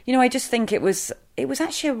you know, I just think it was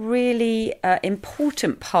actually a really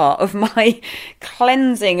important part of my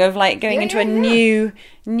cleansing of like going into a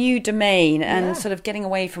new domain and sort of getting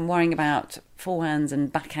away from worrying about forehands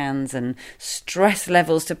and backhands and stress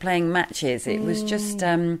levels to playing matches. It was just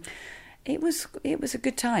it was a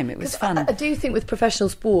good time. It was fun. I do think with professional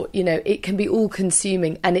sport, you know, it can be all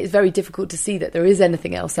consuming, and it's very difficult to see that there is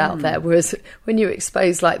anything else out there. Whereas when you're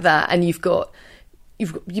exposed like that, and you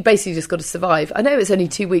basically just got to survive. I know it's only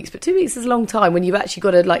 2 weeks, but 2 weeks is a long time when you've actually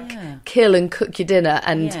got to kill and cook your dinner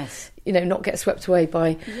and you know, not get swept away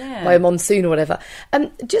by a monsoon or whatever.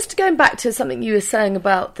 Just going back to something you were saying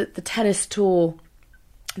about the tennis tour,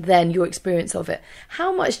 then your experience of it.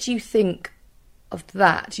 How much do you think of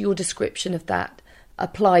that, your description of that,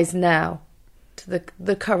 applies now to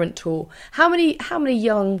the current tour? How many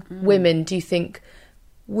young women do you think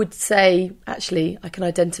would say, actually, I can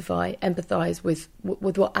empathise with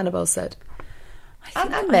what Annabelle said?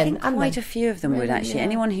 I think quite a few of them would, actually. Yeah.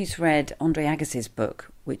 Anyone who's read Andre Agassi's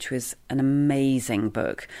book, which was an amazing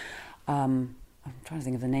book. I'm trying to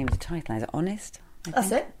think of the name of the title. Is it Honest?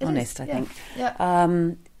 That's it. Honest, I think. Yeah.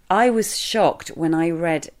 I was shocked when I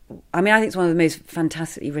read... I mean, I think it's one of the most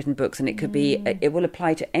fantastically written books, and it could be... It will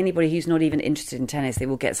apply to anybody who's not even interested in tennis. They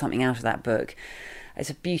will get something out of that book. It's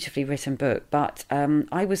a beautifully written book, but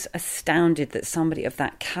I was astounded that somebody of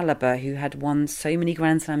that calibre, who had won so many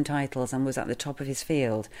Grand Slam titles and was at the top of his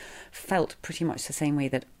field, felt pretty much the same way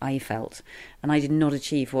that I felt. And I did not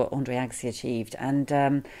achieve what Andre Agassi achieved. And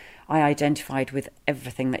I identified with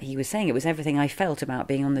everything that he was saying. It was everything I felt about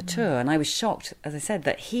being on the tour. And I was shocked, as I said,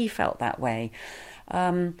 that he felt that way.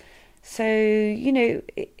 So, you know,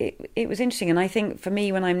 it was interesting. And I think for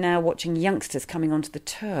me, when I'm now watching youngsters coming onto the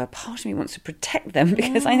tour, part of me wants to protect them,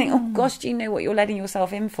 because I think, oh gosh, do you know what you're letting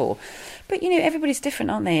yourself in for? But, you know, everybody's different,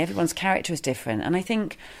 aren't they? Everyone's character is different. And I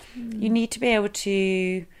think you need to be able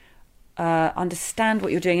to understand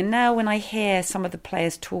what you're doing. And now when I hear some of the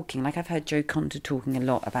players talking, like I've heard Joe Conter talking a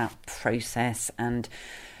lot about process and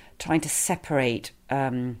trying to separate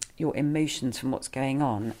your emotions from what's going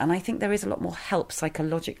on. And I think there is a lot more help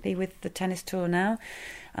psychologically with the tennis tour now.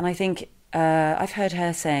 And I think I've heard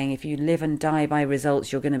her saying, if you live and die by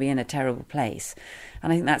results, you're going to be in a terrible place.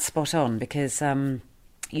 And I think that's spot on, because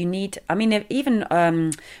you need... I mean, even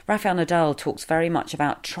Rafael Nadal talks very much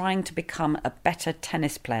about trying to become a better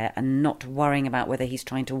tennis player and not worrying about whether he's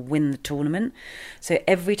trying to win the tournament. So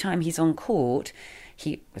every time he's on court...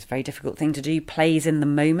 it's a very difficult thing to do, plays in the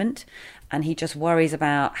moment, and he just worries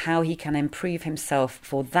about how he can improve himself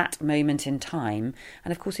for that moment in time.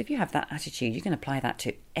 And of course, if you have that attitude, you can apply that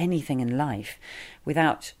to anything in life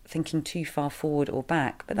without thinking too far forward or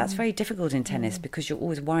back. But that's very difficult in tennis because you're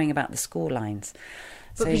always worrying about the score lines.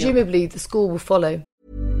 But presumably the score will follow.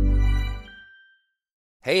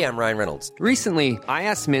 Hey, I'm Ryan Reynolds. Recently, I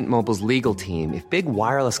asked Mint Mobile's legal team if big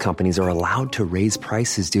wireless companies are allowed to raise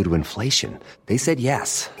prices due to inflation. They said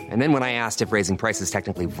yes. And then when I asked if raising prices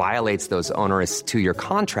technically violates those onerous two-year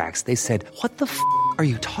contracts, they said, "What the f*** are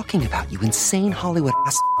you talking about, you insane Hollywood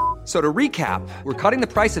ass?" So to recap, we're cutting the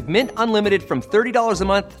price of Mint Unlimited from $30 a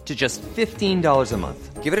month to just $15 a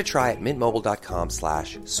month. Give it a try at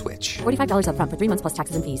mintmobile.com/switch. $45 up front for 3 months plus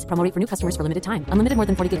taxes and fees. Promo rate for new customers for limited time. Unlimited more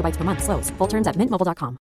than 40 gigabytes per month slows. Full terms at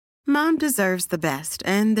mintmobile.com. Mom deserves the best,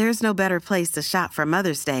 and there's no better place to shop for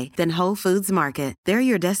Mother's Day than Whole Foods Market. They're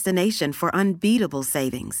your destination for unbeatable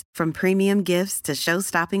savings, from premium gifts to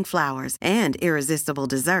show-stopping flowers and irresistible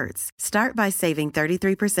desserts. Start by saving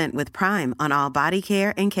 33% with Prime on all body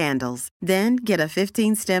care and candles. Then get a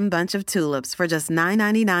 15-stem bunch of tulips for just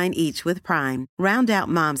 $9.99 each with Prime. Round out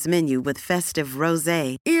Mom's menu with festive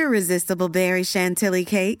rosé, irresistible berry chantilly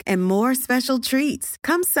cake, and more special treats.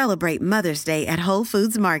 Come celebrate Mother's Day at Whole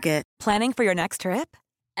Foods Market. Planning for your next trip?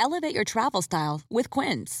 Elevate your travel style with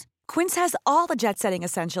Quince. Quince has all the jet-setting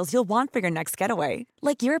essentials you'll want for your next getaway,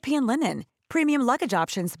 like European linen, premium luggage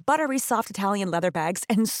options, buttery soft Italian leather bags,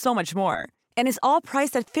 and so much more. And is all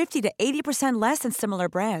priced at 50 to 80% less than similar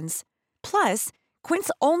brands. Plus,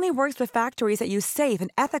 Quince only works with factories that use safe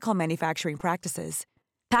and ethical manufacturing practices.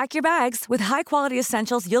 Pack your bags with high-quality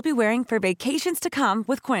essentials you'll be wearing for vacations to come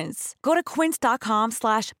with Quince. Go to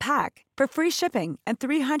quince.com/pack for free shipping and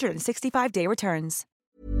 365-day returns.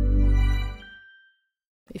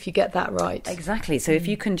 If you get that right. Exactly. So if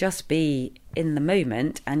you can just be in the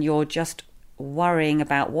moment and you're just worrying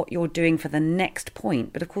about what you're doing for the next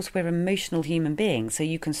point. But of course, we're emotional human beings, so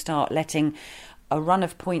you can start letting a run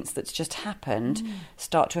of points that's just happened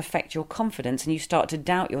start to affect your confidence, and you start to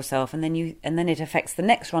doubt yourself, and then it affects the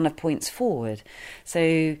next run of points forward.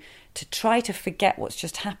 So to try to forget what's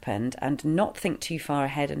just happened and not think too far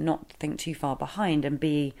ahead and not think too far behind and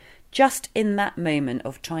be just in that moment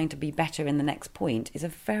of trying to be better in the next point is a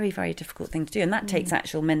very, very difficult thing to do, and that takes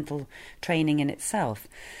actual mental training in itself.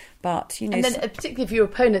 But, you know, and then particularly if your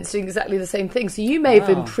opponent's doing exactly the same thing, so you may have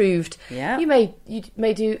improved. Yeah. You may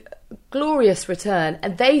do a glorious return,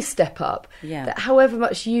 and they step up. Yeah. That however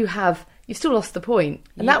much you have, you've still lost the point,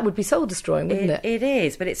 and that would be soul destroying, wouldn't it? It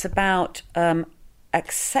is, but it's about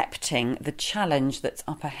accepting the challenge that's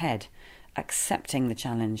up ahead. Accepting the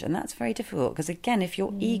challenge, and that's very difficult because, again, if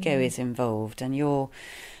your ego is involved and you're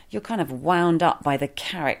kind of wound up by the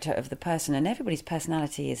character of the person, and everybody's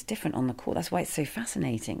personality is different on the court. That's why it's so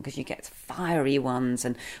fascinating, because you get fiery ones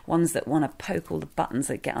and ones that want to poke all the buttons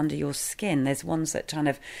that get under your skin. There's ones that kind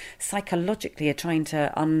of psychologically are trying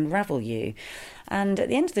to unravel you. And at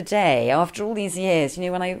the end of the day, after all these years, you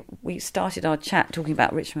know, when we started our chat talking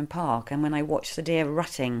about Richmond Park, and when I watch Sadir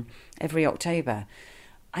rutting every October,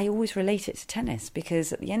 I always relate it to tennis,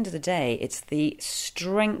 because at the end of the day, it's the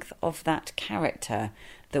strength of that character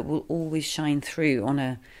that will always shine through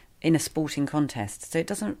in a sporting contest. So it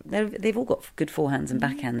doesn't. They've all got good forehands and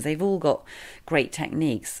backhands. They've all got great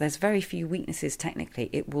techniques. There's very few weaknesses technically.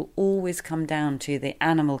 It will always come down to the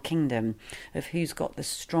animal kingdom of who's got the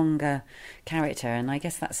stronger character. And I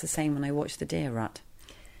guess that's the same when I watch the deer rut.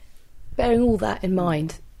 Bearing all that in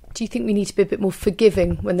mind, do you think we need to be a bit more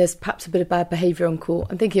forgiving when there's perhaps a bit of bad behaviour on court?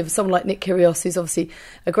 I'm thinking of someone like Nick Kyrgios, who's obviously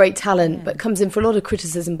a great talent, but comes in for a lot of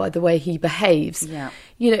criticism by the way he behaves. Yeah.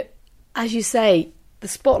 You know, as you say, the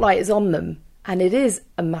spotlight is on them, and it is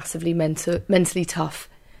a massively mentally tough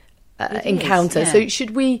encounter. So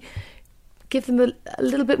should we give them a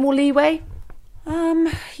little bit more leeway?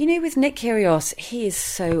 With Nick Kyrgios, he is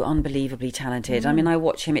so unbelievably talented. I mean, I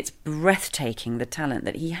watch him, it's breathtaking, the talent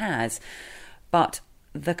that he has. But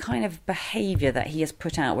the kind of behaviour that he has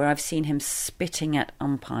put out, where I've seen him spitting at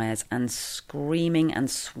umpires and screaming and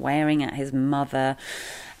swearing at his mother,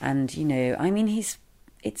 and,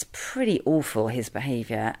 it's pretty awful, his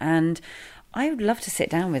behaviour. And I would love to sit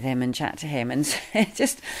down with him and chat to him, and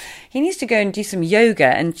he needs to go and do some yoga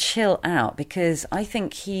and chill out, because I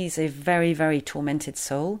think he's a very, very tormented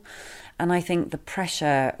soul. And I think the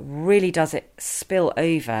pressure really does it spill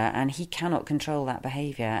over, and he cannot control that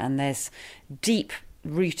behaviour. And there's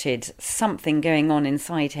deep-rooted something going on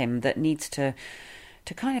inside him that needs to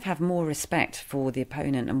kind of have more respect for the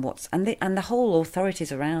opponent and the whole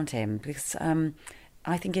authorities around him, because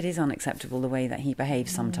I think it is unacceptable the way that he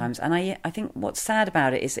behaves sometimes. And I think what's sad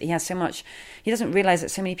about it is that he doesn't realise that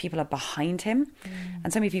so many people are behind him,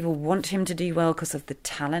 and so many people want him to do well because of the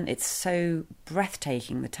talent. It's so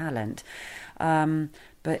breathtaking, the talent.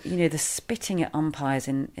 But, the spitting at umpires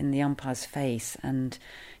in the umpire's face, and,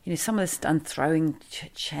 some of this, and throwing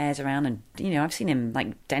chairs around, and, I've seen him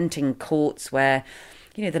like denting courts where,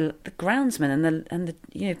 the groundsman and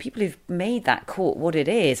the people who've made that court what it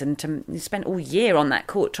is, and spent all year on that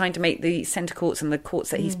court trying to make the centre courts and the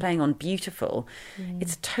courts that he's playing on beautiful.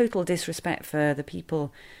 It's total disrespect for the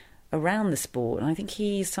people around the sport. And I think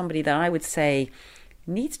he's somebody that I would say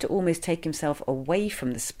needs to almost take himself away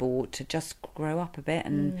from the sport to just grow up a bit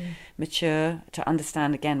and mature, to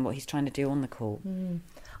understand again what he's trying to do on the court.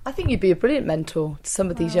 I think you'd be a brilliant mentor to some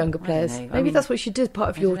of these younger players. Maybe that's what you should do as part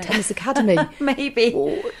of your tennis academy. Maybe.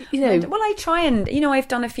 Or, Well, I try and, I've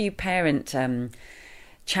done a few parent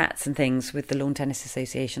chats and things with the Lawn Tennis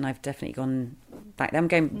Association. I've definitely gone back there. I'm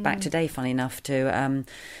going back today, funny enough, to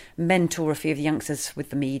mentor a few of the youngsters with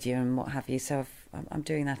the media and what have you. So I'm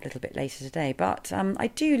doing that a little bit later today. But I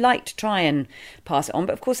do like to try and pass it on.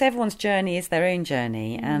 But of course, everyone's journey is their own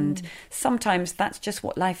journey. And sometimes that's just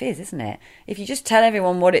what life is, isn't it? If you just tell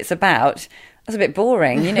everyone what it's about, that's a bit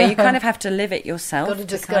boring. You kind of have to live it yourself. Got to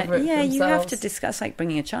discover it. Yeah, you have to discuss, like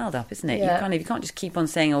bringing a child up, isn't it? Yeah. You can't just keep on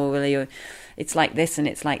saying, it's like this and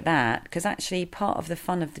it's like that, because actually part of the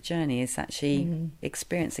fun of the journey is actually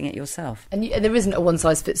experiencing it yourself. And there isn't a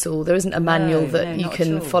one-size-fits-all. There isn't a manual that you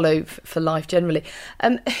can follow for life generally.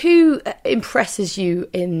 Who impresses you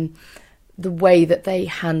in the way that they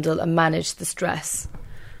handle and manage the stress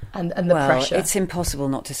and the pressure? It's impossible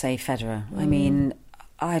not to say Federer. I mean,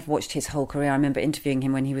 I've watched his whole career. I remember interviewing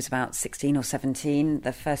him when he was about 16 or 17,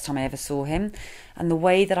 the first time I ever saw him. And the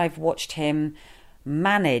way that I've watched him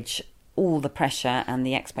manage all the pressure and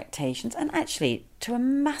the expectations, and actually to a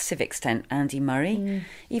massive extent Andy Murray,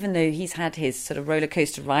 even though he's had his sort of roller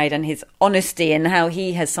coaster ride and his honesty and how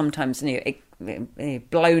he has sometimes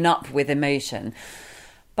blown up with emotion.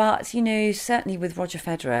 But, certainly with Roger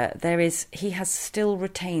Federer, he has still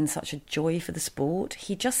retained such a joy for the sport.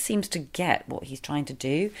 He just seems to get what he's trying to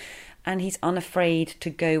do, and he's unafraid to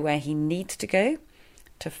go where he needs to go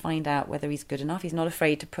to find out whether he's good enough. He's not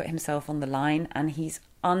afraid to put himself on the line, and he's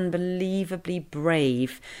unbelievably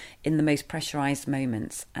brave in the most pressurised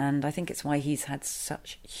moments. And I think it's why he's had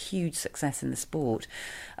such huge success in the sport.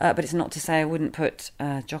 But it's not to say I wouldn't put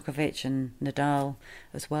Djokovic and Nadal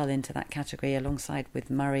as well into that category, alongside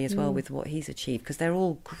with Murray as well, with what he's achieved, because they're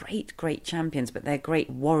all great champions, but they're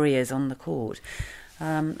great warriors on the court.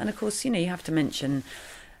 And of course, you have to mention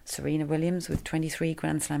Serena Williams with 23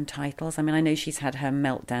 Grand Slam titles. I mean, I know she's had her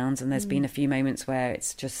meltdowns, and there's been a few moments where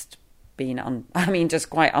it's just been, just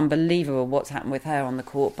quite unbelievable what's happened with her on the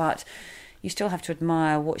court. But you still have to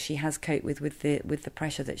admire what she has coped with the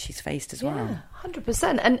pressure that she's faced as well.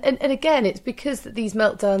 100%. And again, it's because that these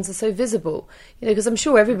meltdowns are so visible. Because I'm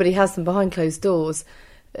sure everybody has them behind closed doors.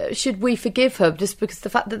 Should we forgive her just because the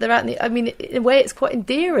fact that they're out in a way, it's quite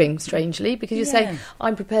endearing, strangely, because you're saying,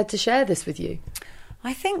 I'm prepared to share this with you.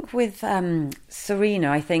 I think with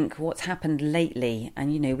Serena, I think what's happened lately,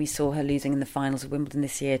 and, we saw her losing in the finals of Wimbledon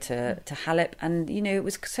this year to Halep, and, it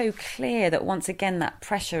was so clear that once again that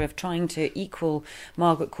pressure of trying to equal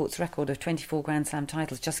Margaret Court's record of 24 Grand Slam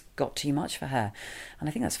titles just got too much for her. And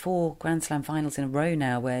I think that's 4 Grand Slam finals in a row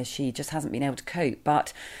now where she just hasn't been able to cope.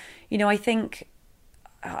 But, I think,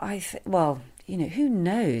 who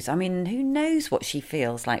knows? I mean, who knows what she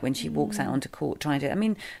feels like when she walks out onto court trying to... I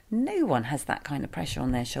mean, no one has that kind of pressure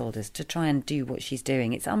on their shoulders to try and do what she's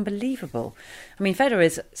doing. It's unbelievable. I mean, Federer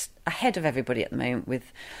is ahead of everybody at the moment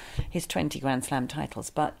with his 20 Grand Slam titles,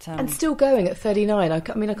 but... and still going at 39. I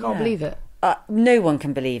can't believe it. No one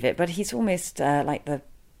can believe it, but he's almost like the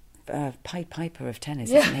Pied Piper of tennis,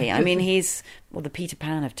 isn't he? I mean, he's the Peter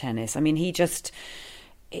Pan of tennis. I mean,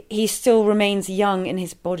 he still remains young in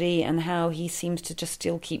his body and how he seems to just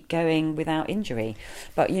still keep going without injury.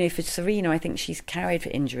 But, for Serena, I think she's carried for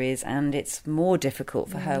injuries and it's more difficult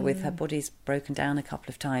for her with her body's broken down a couple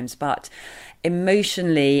of times. But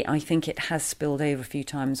emotionally, I think it has spilled over a few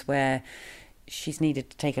times where she's needed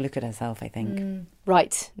to take a look at herself, I think.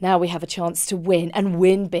 Right, now we have a chance to win and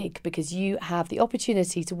win big because you have the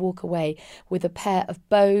opportunity to walk away with a pair of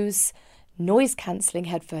Bose noise-cancelling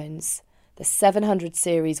headphones. The 700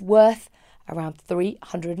 series, worth around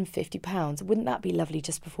 £350. Wouldn't that be lovely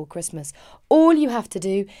just before Christmas? All you have to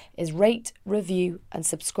do is rate, review and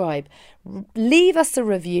subscribe. Leave us a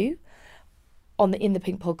review on the In the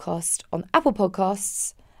Pink podcast, on Apple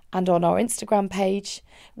Podcasts and on our Instagram page.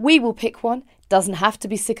 We will pick one. Doesn't have to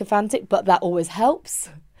be sycophantic, but that always helps.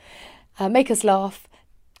 Make us laugh.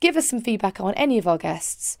 Give us some feedback on any of our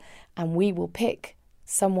guests and we will pick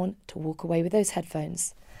someone to walk away with those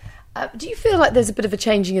headphones. Do you feel like there's a bit of a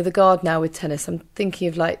changing of the guard now with tennis? I'm thinking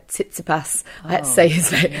of like Tsitsipas. I had to say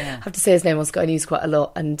his name. Yeah. I have to say his name. I was getting used quite a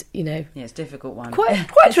lot, and yeah, it's a difficult one. Quite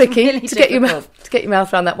tricky really to get your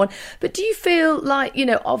mouth around that one. But do you feel like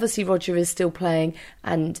obviously Roger is still playing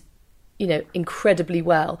and incredibly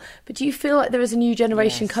well. But do you feel like there is a new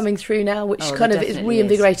generation coming through now, which kind of is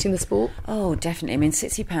reinvigorating the sport? Oh, definitely. I mean,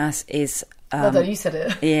 Tsitsipas is. No, you said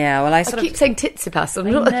it. Yeah, well, I keep saying Tsitsipas. I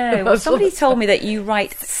know. Well, somebody told me that you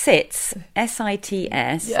write sits,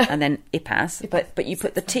 S-I-T-S, and then Ipas, but you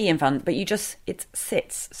put the T in front, but it's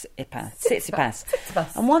sits,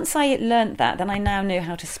 Tsitsipas. And once I learnt that, then I now know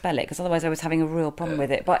how to spell it, because otherwise I was having a real problem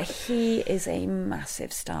with it. But he is a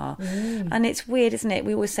massive star. And it's weird, isn't it?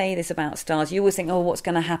 We always say this about stars. You always think, what's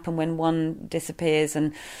going to happen when one disappears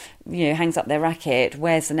and, hangs up their racket?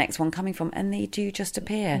 Where's the next one coming from? And they do just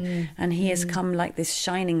appear. And he has come like this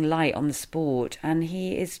shining light on the sport, and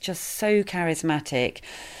he is just so charismatic.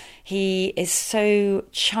 He is so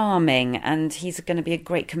charming, and he's going to be a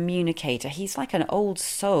great communicator. He's like an old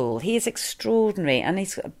soul. He is extraordinary, and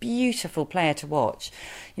he's a beautiful player to watch.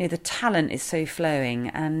 The talent is so flowing,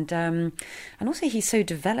 and also he's so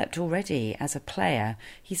developed already as a player.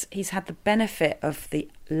 He's had the benefit of the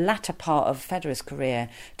latter part of Federer's career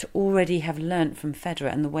to already have learnt from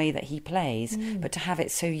Federer and the way that he plays, but to have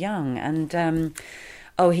it so young and.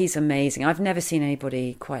 He's amazing. I've never seen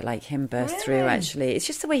anybody quite like him burst through, actually. It's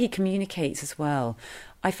just the way he communicates as well.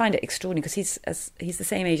 I find it extraordinary because he's the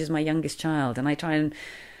same age as my youngest child, and I try and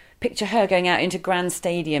picture her going out into grand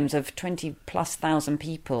stadiums of 20,000+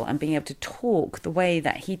 people and being able to talk the way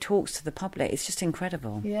that he talks to the public. It's just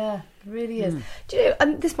incredible. Yeah, it really is. Do you know,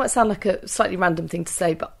 and this might sound like a slightly random thing to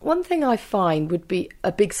say, but one thing I find would be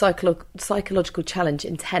a big psychological challenge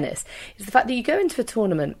in tennis is the fact that you go into a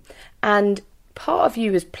tournament and part of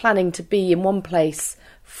you is planning to be in one place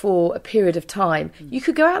for a period of time. You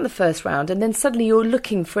could go out in the first round and then suddenly you're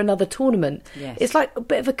looking for another tournament. Yes. It's like a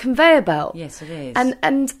bit of a conveyor belt. Yes, it is.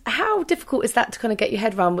 And how difficult is that to kind of get your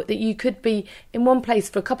head around, that you could be in one place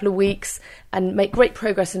for a couple of weeks and make great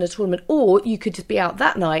progress in a tournament, or you could just be out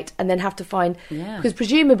that night and then have to find... Because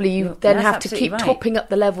presumably you then have to keep topping up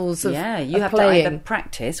the levels of playing. You have to either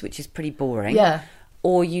practice, which is pretty boring. Yeah.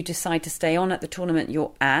 Or you decide to stay on at the tournament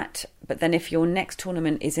you're at, but then if your next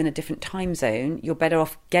tournament is in a different time zone, you're better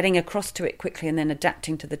off getting across to it quickly and then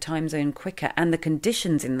adapting to the time zone quicker and the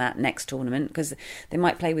conditions in that next tournament, because they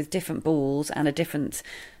might play with different balls and a different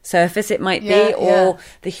surface it might be, or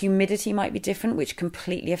the humidity might be different, which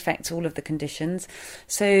completely affects all of the conditions.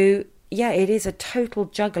 So, it is a total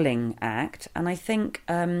juggling act, and I think...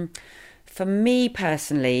 for me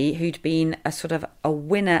personally, who'd been a sort of a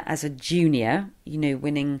winner as a junior,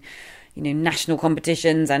 winning, national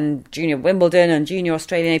competitions and junior Wimbledon and junior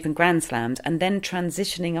Australian Open Grand Slams, and then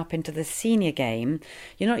transitioning up into the senior game,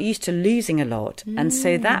 you're not used to losing a lot. And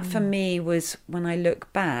so that for me was, when I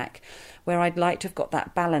look back, where I'd like to have got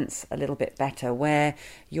that balance a little bit better, where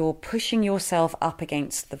you're pushing yourself up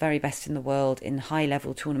against the very best in the world in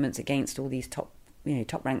high-level tournaments against all these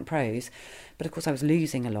top-ranked pros. But of course I was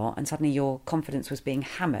losing a lot, and suddenly your confidence was being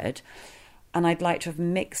hammered. And I'd like to have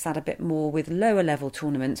mixed that a bit more with lower level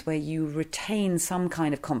tournaments where you retain some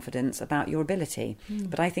kind of confidence about your ability.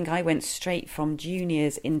 But I think I went straight from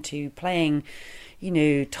juniors into playing,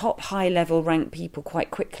 top high level ranked people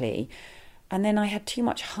quite quickly. And then I had too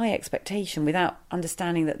much high expectation without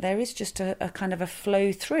understanding that there is just a kind of a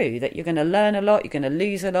flow through, that you're going to learn a lot, you're going to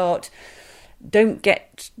lose a lot. Don't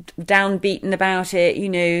get downbeaten about it. You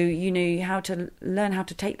know how to learn how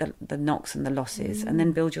to take the knocks and the losses and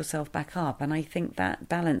then build yourself back up. And I think that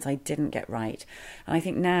balance I didn't get right. And I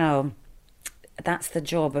think now that's the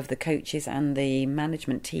job of the coaches and the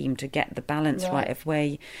management team, to get the balance right of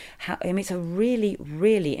where. It's a really,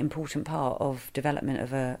 really important part of development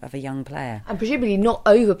of a young player. And presumably not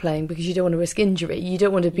overplaying, because you don't want to risk injury. You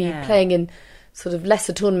don't want to be playing in sort of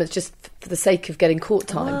lesser tournaments just for the sake of getting court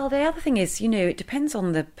time. Well, the other thing is, it depends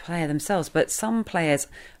on the player themselves, but some players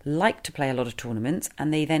like to play a lot of tournaments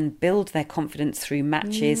and they then build their confidence through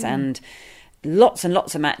matches and lots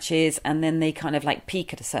of matches, and then they kind of like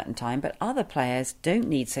peak at a certain time. But other players don't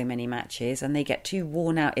need so many matches and they get too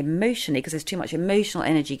worn out emotionally because there's too much emotional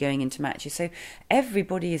energy going into matches. So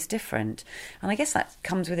everybody is different. And I guess that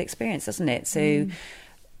comes with experience, doesn't it? So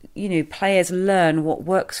players learn what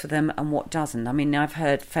works for them and what doesn't. I mean, I've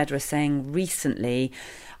heard Federer saying recently,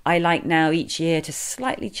 I like now each year to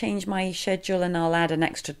slightly change my schedule and I'll add an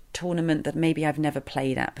extra tournament that maybe I've never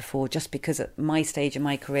played at before, just because at my stage of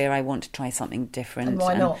my career I want to try something different. And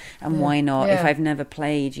why not? Why not? If I've never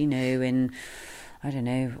played, in... I don't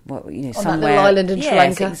know what on somewhere. That little island in Sri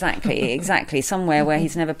Lanka. Exactly. Somewhere where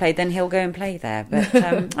he's never played, then he'll go and play there.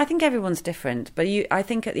 But I think everyone's different. But I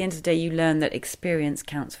think at the end of the day, you learn that experience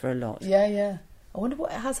counts for a lot. Yeah. I wonder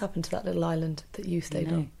what has happened to that little island that you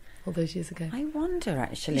stayed on all those years ago. I wonder,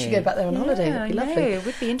 actually. You should go back there on holiday. That'd be lovely. It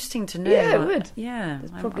would be interesting to know. Yeah, it would. Yeah,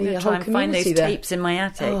 there's probably I'm a whole try and find those community there. tapes in my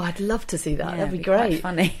attic. Oh, I'd love to see that. Yeah, That'd be Quite great.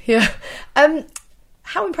 funny. Yeah.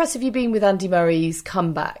 How impressive have you been with Andy Murray's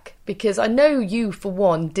comeback? Because I know you, for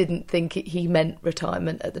one, didn't think he meant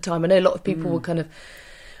retirement at the time. I know a lot of people were kind of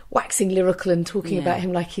waxing lyrical and talking about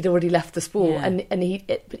him like he'd already left the sport. Yeah. And he,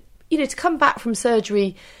 to come back from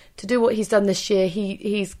surgery to do what he's done this year,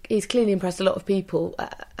 he's clearly impressed a lot of people.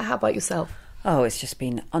 How about yourself? Oh, it's just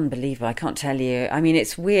been unbelievable. I can't tell you. I mean,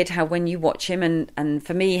 it's weird how when you watch him, and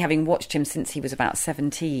for me, having watched him since he was about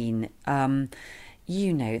 17,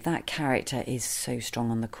 that character is so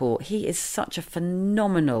strong on the court. He is such a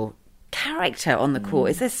phenomenal character on the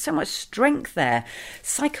court. There's so much strength there.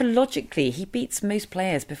 Psychologically, he beats most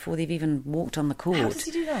players before they've even walked on the court. How does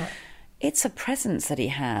he do that? It's a presence that he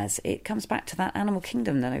has. It comes back to that animal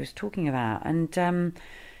kingdom that I was talking about. And,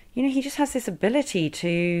 he just has this ability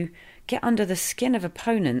to get under the skin of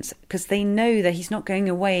opponents because they know that he's not going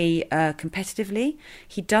away competitively.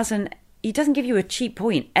 He doesn't give you a cheap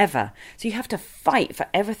point ever. So you have to fight for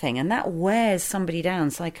everything, and that wears somebody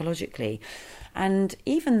down psychologically. And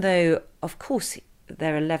even though, of course,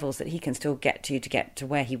 there are levels that he can still get to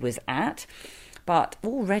where he was at, but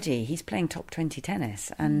already he's playing top 20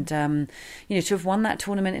 tennis. And, to have won that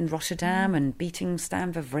tournament in Rotterdam and beating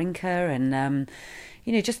Stan Wawrinka and,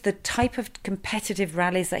 just the type of competitive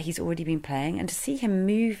rallies that he's already been playing, and to see him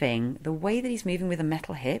moving the way that he's moving with a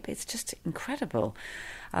metal hip, it's just incredible.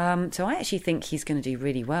 So I actually think he's going to do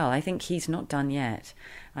really well. I think he's not done yet.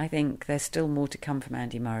 I think there's still more to come from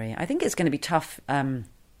Andy Murray. I think it's going to be tough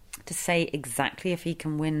to say exactly if he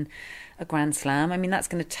can win a Grand Slam. I mean, that's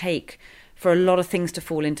going to take for a lot of things to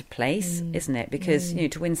fall into place, isn't it? Because,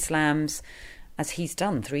 to win slams, as he's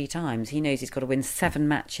done 3 times, he knows he's got to win 7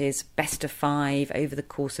 matches, best of 5 over the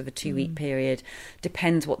course of a 2-week period.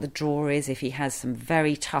 Depends what the draw is. If he has some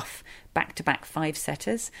very tough back-to-back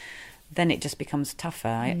 5-setters, then it just becomes tougher,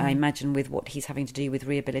 I imagine, with what he's having to do with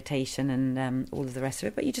rehabilitation and all of the rest of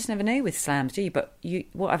it. But you just never know with slams, do you? But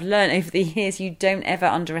what I've learned over the years, you don't ever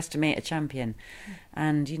underestimate a champion.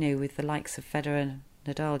 And, with the likes of Federer,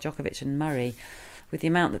 Nadal, Djokovic and Murray, with the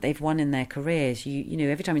amount that they've won in their careers,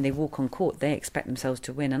 every time they walk on court, they expect themselves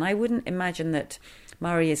to win. And I wouldn't imagine that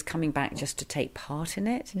Murray is coming back just to take part in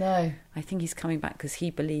it. No. I think he's coming back because he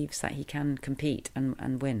believes that he can compete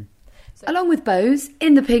and win. Along with Bose,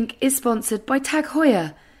 In the Pink is sponsored by Tag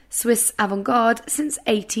Heuer, Swiss avant-garde since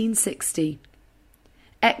 1860.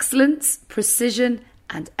 Excellence, precision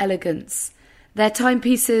and elegance. Their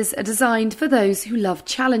timepieces are designed for those who love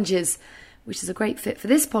challenges, which is a great fit for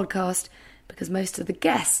this podcast because most of the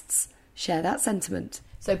guests share that sentiment.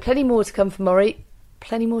 So plenty more to come from Murray.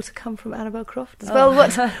 plenty more to come from Annabel Croft as well.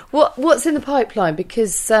 What's in the pipeline?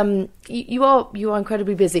 Because you are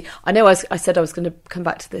incredibly busy. I know I said I was going to come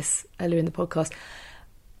back to this earlier in the podcast.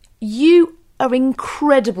 You are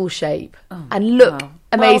incredible shape and look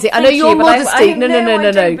amazing. Well, I know your modesty. No.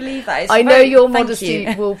 I don't believe that. I know your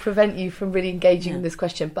modesty will prevent you from really engaging in this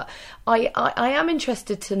question, but I am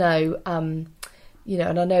interested to know.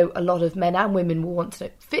 And I know a lot of men and women will want to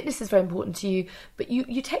know. Fitness is very important to you, but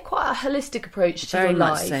you take quite a holistic approach to your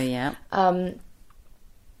life. Very much so, yeah.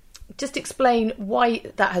 Just explain why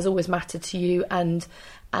that has always mattered to you and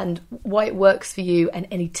why it works for you, and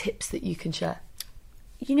any tips that you can share.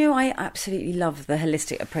 I absolutely love the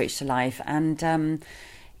holistic approach to life, and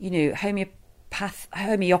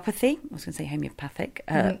homeopathy, I was going to say homeopathic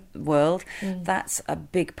world, that's a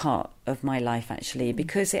big part of my life, actually,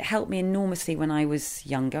 because it helped me enormously when I was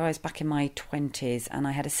younger. I was back in my 20s and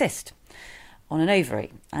I had a cyst on an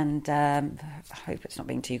ovary, and I hope it's not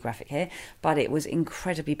being too graphic here, but it was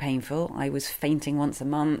incredibly painful. I was fainting once a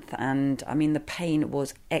month, and I mean the pain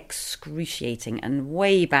was excruciating. And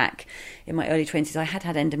way back in my early 20s I had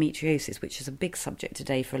endometriosis, which is a big subject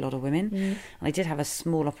today for a lot of women, and I did have a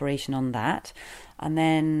small operation on that. And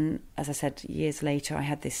then, as I said, years later I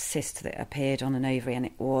had this cyst that appeared on an ovary, and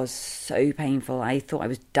it was so painful. I thought I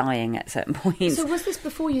was dying at certain points. So was this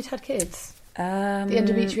before you'd had kids? The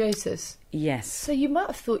endometriosis? Yes. So you might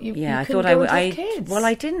have thought you I couldn't thought go and have kids. Well,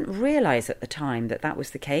 I didn't realise at the time that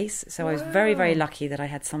was the case. So I was very, very lucky that I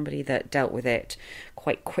had somebody that dealt with it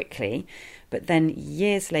quite quickly. But then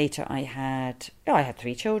years later I had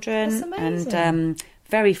 3 children. That's amazing. And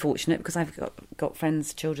very fortunate, because I've got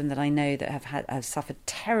friends, children that I know that have suffered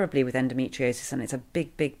terribly with endometriosis, and it's a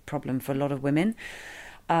big, big problem for a lot of women.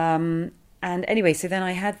 And anyway, so then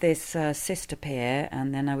I had this cyst appear,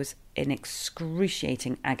 and then I was in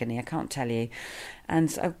excruciating agony, I can't tell you.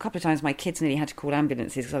 And a couple of times my kids nearly had to call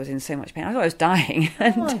ambulances because I was in so much pain. I thought I was dying.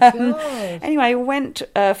 Anyway, I went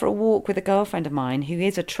for a walk with a girlfriend of mine who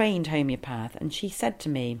is a trained homeopath, and she said to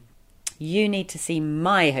me, "You need to see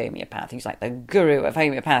my homeopath." He's like the guru of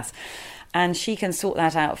homeopaths, and she can sort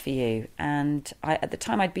that out for you. And at the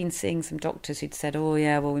time I'd been seeing some doctors who'd said, "Oh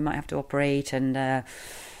yeah, well we might have to operate," and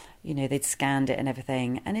they'd scanned it and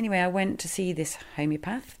everything. And anyway, I went to see this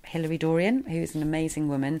homeopath, Hilary Dorian, who's an amazing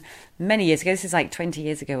woman, many years ago. This is like 20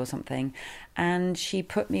 years ago or something. And she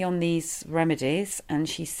put me on these remedies, and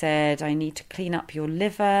she said, "I need to clean up your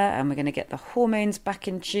liver, and we're going to get the hormones back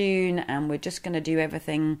in tune, and we're just going to do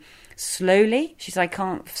everything slowly." She said, "I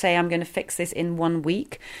can't say I'm going to fix this in 1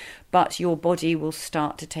 week, but your body will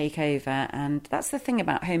start to take over." And that's the thing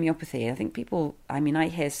about homeopathy. I think I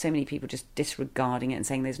hear so many people just disregarding it and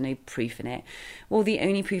saying there's no proof in it. Well, the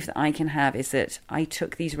only proof that I can have is that I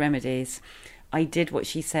took these remedies. I did what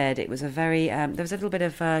she said. It was a very, there was a little bit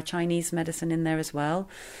of Chinese medicine in there as well.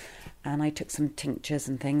 And I took some tinctures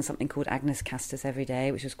and things, something called Agnus Castus every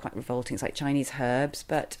day, which was quite revolting. It's like Chinese herbs,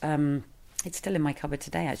 but it's still in my cupboard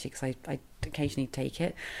today, actually, because I occasionally take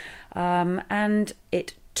it. And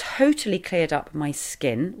it totally cleared up my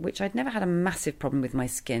skin, which I'd never had a massive problem with my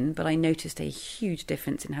skin, but I noticed a huge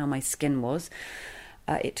difference in how my skin was.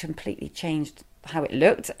 It completely changed how it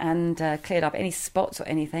looked, and cleared up any spots or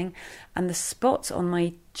anything. And the spots on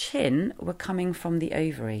my chin were coming from the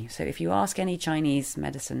ovary. So if you ask any Chinese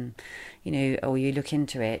medicine, or you look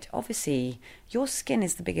into it, obviously your skin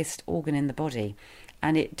is the biggest organ in the body,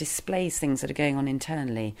 and it displays things that are going on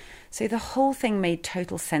internally. So the whole thing made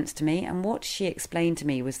total sense to me. And what she explained to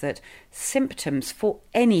me was that symptoms for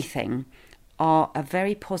anything are a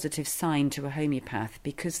very positive sign to a homeopath,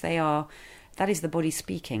 because that is the body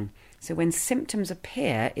speaking. So when symptoms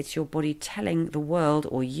appear, it's your body telling the world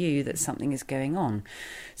or you that something is going on.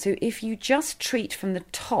 So if you just treat from the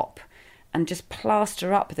top and just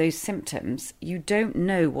plaster up those symptoms, you don't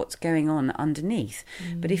know what's going on underneath.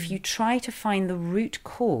 But if you try to find the root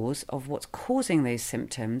cause of what's causing those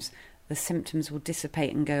symptoms, the symptoms will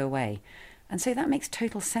dissipate and go away. And so that makes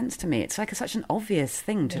total sense to me. It's like such an obvious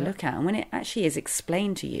thing to look at. And when it actually is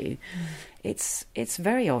explained to you, it's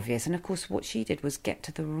very obvious. And of course, what she did was get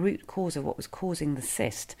to the root cause of what was causing the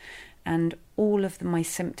cyst. And all of my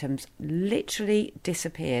symptoms literally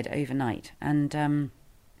disappeared overnight. And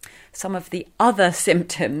some of the other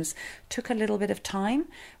symptoms took a little bit of time,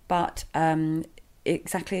 but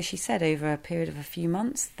exactly as she said, over a period of a few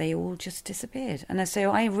months, they all just disappeared. And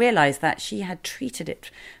so I realised that she had treated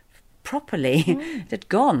it properly. It had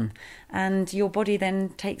gone, and your body then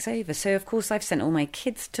takes over. So of course I've sent all my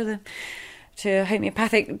kids to to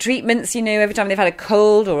homeopathic treatments, every time they've had a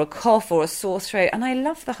cold or a cough or a sore throat. And I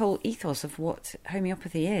love the whole ethos of what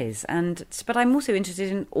homeopathy is. But I'm also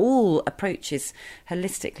interested in all approaches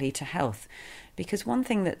holistically to health. Because one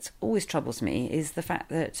thing that always troubles me is the fact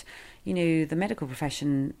that, the medical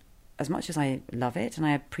profession, as much as I love it and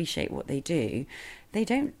I appreciate what they do, they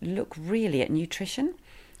don't look really at nutrition.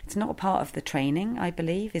 It's not a part of the training, I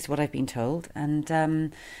believe, is what I've been told. And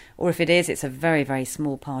or if it is, it's a very, very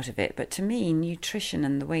small part of it. But to me, nutrition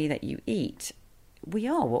and the way that you eat, we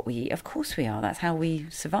are what we eat. Of course we are. That's how we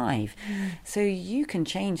survive. So you can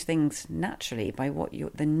change things naturally by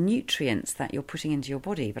the nutrients that you're putting into your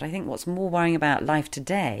body. But I think what's more worrying about life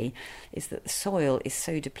today is that the soil is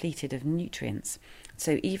so depleted of nutrients.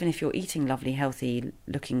 So even if you're eating lovely,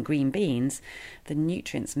 healthy-looking green beans, the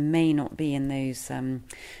nutrients may not be in those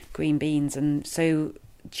green beans. And so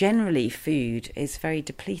generally food is very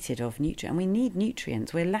depleted of nutrients. And we need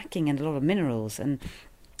nutrients. We're lacking in a lot of minerals. And,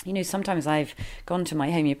 sometimes I've gone to my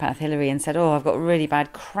homeopath, Hilary, and said, I've got really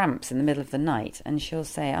bad cramps in the middle of the night. And she'll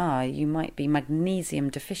say, you might be magnesium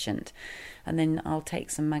deficient. And then I'll take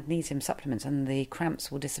some magnesium supplements and the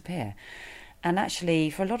cramps will disappear. And actually,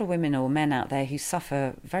 for a lot of women or men out there who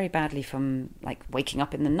suffer very badly from waking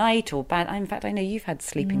up in the night or in fact, I know you've had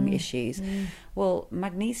sleeping issues. Well,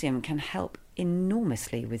 magnesium can help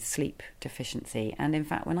enormously with sleep deficiency. And in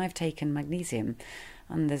fact, when I've taken magnesium,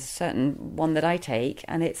 and there's a certain one that I take,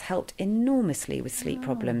 and it's helped enormously with sleep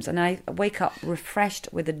problems. And I wake up refreshed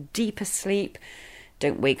with a deeper sleep,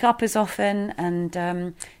 don't wake up as often. And,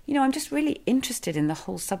 I'm just really interested in the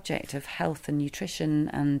whole subject of health and nutrition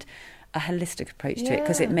and a holistic approach to it,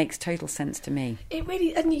 because it makes total sense to me. It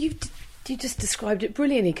really, and you just described it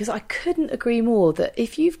brilliantly, because I couldn't agree more that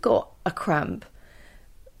if you've got a cramp,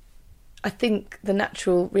 I think the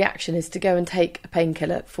natural reaction is to go and take a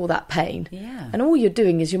painkiller for that pain. Yeah. And all you're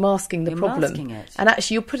doing is you're masking the problem. Masking it. And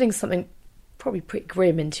actually you're putting something probably pretty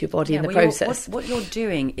grim into your body in the process. What you're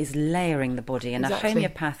doing is layering the body. And Exactly. a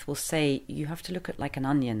homeopath will say you have to look at like an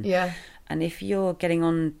onion. Yeah. And if you're getting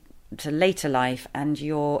on to later life and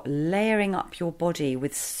you're layering up your body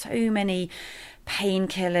with so many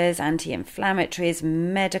painkillers, anti-inflammatories,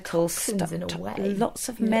 medical stuff, lots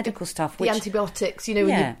of medical stuff. The antibiotics, when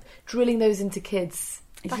you're drilling those into kids.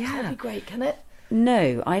 That can't be great, can it?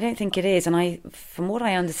 No, I don't think it is. And from what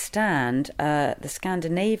I understand, the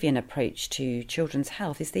Scandinavian approach to children's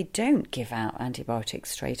health is they don't give out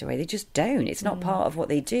antibiotics straight away. They just don't. It's not part of what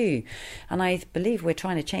they do. And I believe we're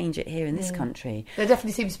trying to change it here in this country. There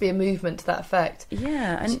definitely seems to be a movement to that effect.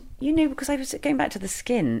 Yeah, and because I was going back to the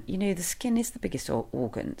skin, the skin is the biggest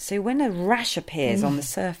organ. So when a rash appears on the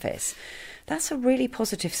surface, that's a really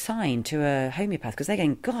positive sign to a homeopath, because they're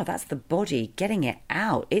going, God, that's the body getting it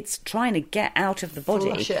out. It's trying to get out of the body.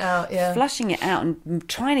 Flush it out, yeah. Flushing it out and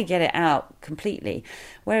trying to get it out completely.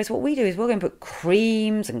 Whereas what we do is we're going to put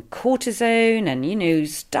creams and cortisone and,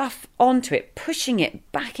 stuff onto it, pushing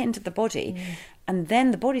it back into the body. And then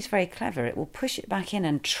the body's very clever. It will push it back in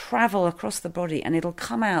and travel across the body, and it'll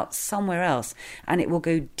come out somewhere else, and it will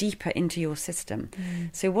go deeper into your system.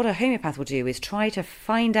 So what a homeopath will do is try to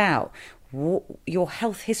find out your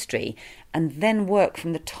health history and then work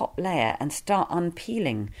from the top layer and start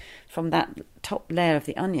unpeeling from that top layer of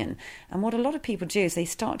the onion. And what a lot of people do is they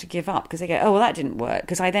start to give up, because they go, oh, well, that didn't work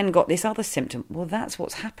because I then got this other symptom. Well, that's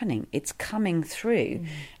what's happening. It's coming through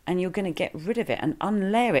and you're going to get rid of it and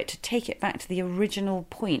unlayer it to take it back to the original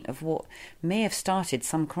point of what may have started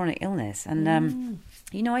some chronic illness. And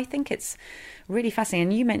I think it's really fascinating.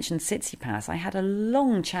 And you mentioned Tsitsipas. I had a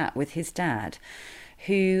long chat with his dad,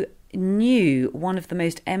 who knew one of the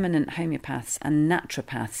most eminent homeopaths and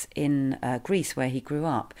naturopaths in Greece, where he grew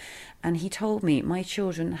up. And he told me, my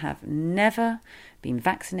children have never been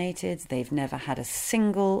vaccinated. They've never had a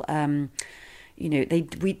single,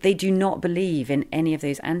 they do not believe in any of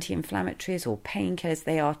those anti-inflammatories or painkillers.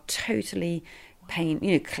 They are totally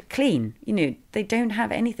clean. They don't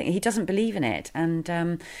have anything. He doesn't believe in it.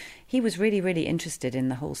 And he was really, really interested in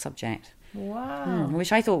the whole subject. Wow.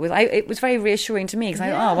 Which I thought it was very reassuring to me, because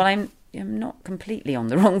I'm not completely on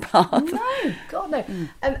the wrong path. No, God, no.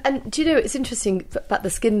 And do you know, it's interesting about the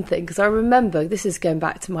skin thing, because I remember, this is going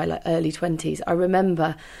back to my early 20s, I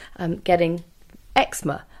remember getting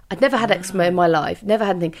eczema. I'd never had eczema in my life, never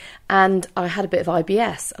had anything, and I had a bit of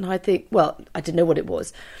IBS, and I think, well, I didn't know what it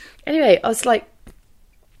was. Anyway, I was like,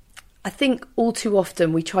 I think all too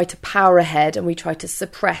often we try to power ahead and we try to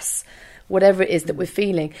suppress whatever it is that we're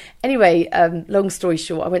feeling. Anyway, long story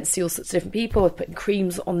short, I went to see all sorts of different people. I was putting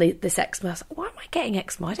creams on this eczema. I was like, why am I getting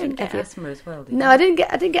eczema? I didn't get asthma as well, did you? No, I didn't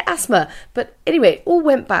get asthma. But anyway, it all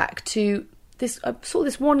went back to this. I saw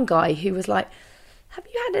this one guy who was like, have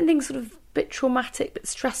you had anything sort of bit traumatic, bit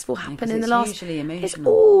stressful happen in the it's last... usually emotional. It's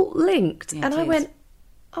all linked. Yeah, and it I is. went,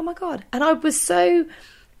 oh my God. And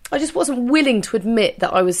I just wasn't willing to admit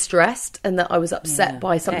that I was stressed and that I was upset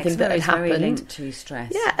by something that had Eczema is very happened. linked to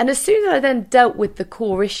stress. Yeah, and as soon as I then dealt with the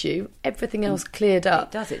core issue, everything else cleared up.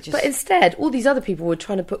 It does, it just... But instead, all these other people were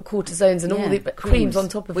trying to put cortisones and all the creams on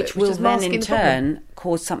top of which it, will is then masking in the problem. turn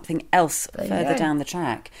cause something else There you further go. down the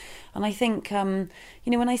track. And I think, when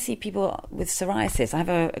I see people with psoriasis, I have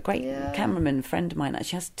a great cameraman friend of mine that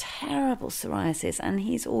actually has terrible psoriasis, and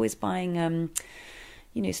he's always buying...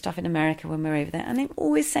 stuff in America when we're over there, and I'm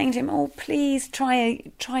always saying to him, "Oh, please try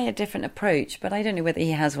a different approach." But I don't know whether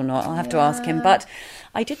he has or not. I'll have to ask him. But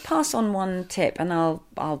I did pass on one tip, and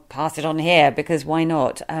I'll pass it on here because why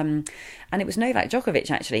not? And it was Novak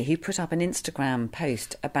Djokovic actually who put up an Instagram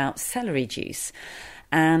post about celery juice.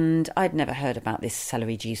 And I'd never heard about this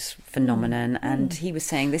celery juice phenomenon. And he was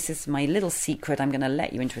saying, this is my little secret. I'm going to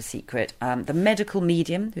let you into a secret. The medical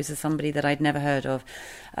medium, who's somebody that I'd never heard of,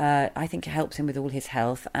 I think it helps him with all his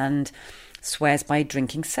health and swears by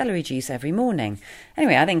drinking celery juice every morning.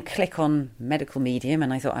 Anyway, I then click on medical medium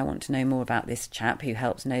and I thought, I want to know more about this chap who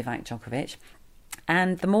helps Novak Djokovic.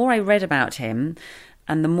 And the more I read about him,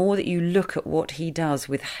 and the more that you look at what he does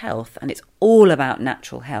with health, and it's all about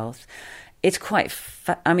natural health, it's quite,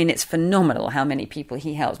 it's phenomenal how many people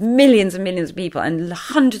he helps. Millions and millions of people, and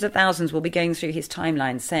hundreds of thousands will be going through his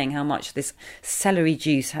timeline saying how much this celery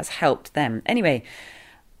juice has helped them. Anyway,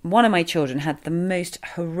 one of my children had the most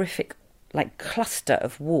horrific, cluster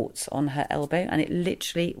of warts on her elbow, and it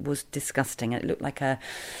literally was disgusting. It looked like a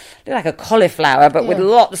cauliflower, but with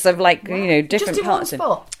lots of different Just in parts one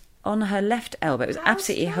spot. on her left elbow. It was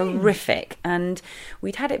absolutely horrific, and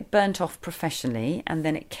we'd had it burnt off professionally, and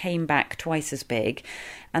then it came back twice as big.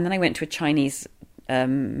 And then I went to a Chinese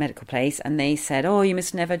medical place, and they said, "Oh, you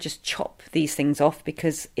must never just chop these things off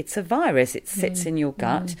because it's a virus. It sits in your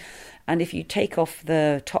gut, and if you take off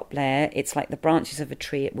the top layer, it's like the branches of a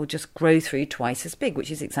tree. It will just grow through twice as big,"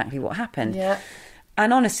 which is exactly what happened. Yeah.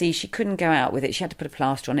 And honestly, she couldn't go out with it. She had to put a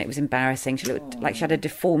plaster on it. It was embarrassing. She looked like she had a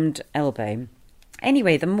deformed elbow.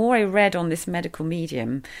 Anyway, the more I read on this medical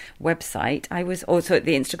medium website, I was also at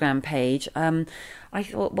the Instagram page, I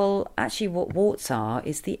thought, well, actually what warts are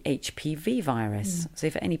is the HPV virus.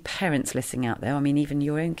 So for any parents listening out there, even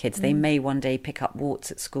your own kids, they may one day pick up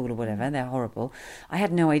warts at school or whatever. They're horrible. I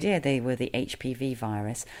had no idea they were the HPV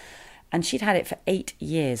virus. And she'd had it for 8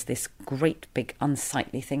 years, this great big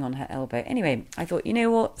unsightly thing on her elbow. Anyway, I thought, you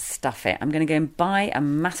know what? Stuff it. I'm going to go and buy a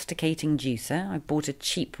masticating juicer. I bought a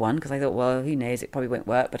cheap one because I thought, well, who knows? It probably won't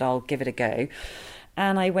work, but I'll give it a go.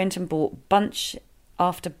 And I went and bought bunch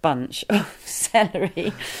after bunch of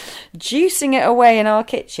celery, juicing it away in our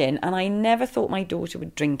kitchen. And I never thought my daughter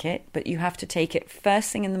would drink it, but you have to take it first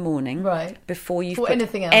thing in the morning, right, before you put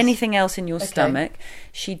anything else in your stomach.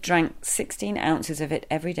 She drank 16 ounces of it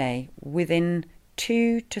every day. Within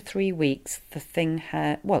 2 to 3 weeks, the thing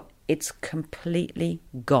it's completely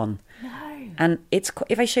gone. No. And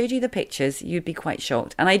if I showed you the pictures, you'd be quite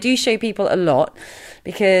shocked. And I do show people a lot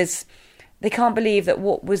because they can't believe that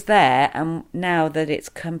what was there and now that it's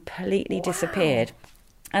completely disappeared.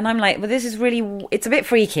 And I'm like, well, this is really, it's a bit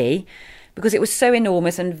freaky because it was so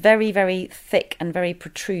enormous and very, very thick and very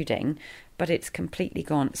protruding, but it's completely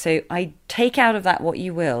gone. So I take out of that what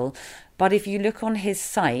you will. But if you look on his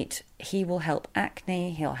site, he will help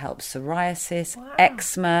acne, he'll help psoriasis,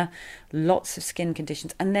 eczema, lots of skin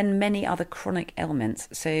conditions, and then many other chronic ailments.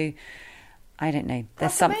 So I don't know.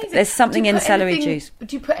 There's something in celery juice.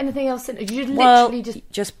 Do you put anything else in? You literally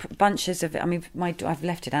just bunches of it. I've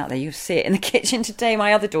left it out there. You'll see it in the kitchen today.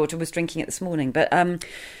 My other daughter was drinking it this morning. But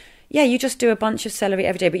you just do a bunch of celery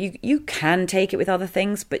every day. But you can take it with other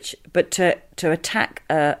things. But to attack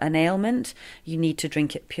an ailment, you need to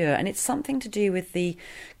drink it pure. And it's something to do with the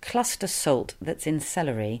cluster salt that's in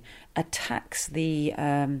celery attacks the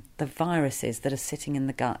viruses that are sitting in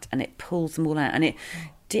the gut, and it pulls them all out. And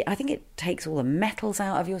I think it takes all the metals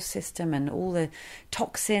out of your system and all the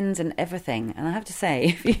toxins and everything. And I have to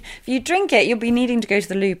say, if you drink it, you'll be needing to go to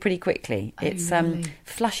the loo pretty quickly.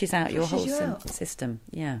 Flushes out your whole system.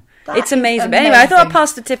 Yeah, it's amazing. But anyway, I thought I'd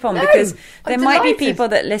pass the tip on because there might be people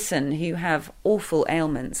that listen who have awful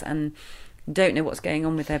ailments and don't know what's going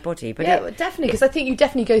on with their body. But definitely, because I think you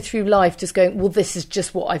definitely go through life just going, well, this is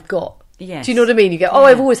just what I've got. Yes. Do you know what I mean? You go,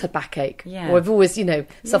 I've always had backache, or I've always,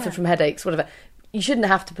 suffered from headaches, whatever. you shouldn't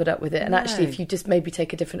have to put up with it. And actually, if you just maybe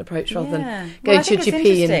take a different approach rather than going to GP.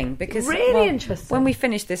 Interesting because really interesting. When we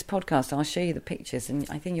finish this podcast, I'll show you the pictures, and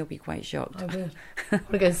I think you'll be quite shocked. I will. I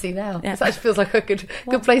want to go and see now. Yeah. This actually feels like a good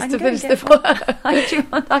place to finish the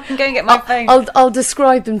I can go and get my phone. I'll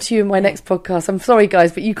describe them to you in my next podcast. I'm sorry,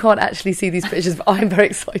 guys, but you can't actually see these pictures, but I'm very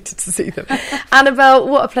excited to see them. Annabelle,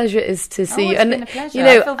 what a pleasure it is to see you. It's been a pleasure.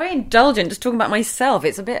 I feel very indulgent just talking about myself.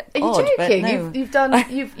 It's a bit odd. Are you joking? But no.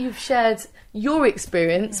 You've shared your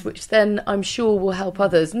experience, which then I'm sure will help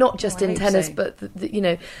others, not just in tennis, but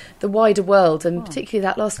the wider world, and particularly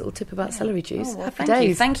that last little tip about celery juice. Happy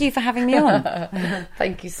days. Thank you for having me on.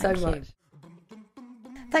 Thank you so much.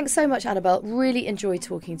 Thanks so much, Annabelle. Really enjoyed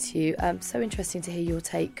talking to you. So interesting to hear your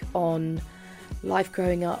take on life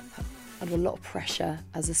growing up under a lot of pressure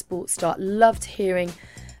as a sports star. Loved hearing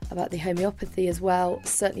about the homeopathy as well.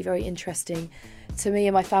 Certainly very interesting to me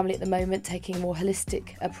and my family at the moment, taking a more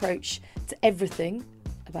holistic approach to everything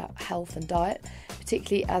about health and diet,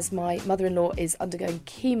 particularly as my mother-in-law is undergoing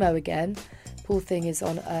chemo again. Poor thing is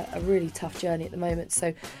on a really tough journey at the moment.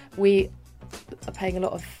 So we are paying a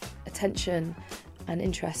lot of attention and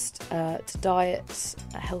interest to diet,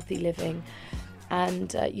 healthy living,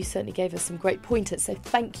 and you certainly gave us some great pointers, so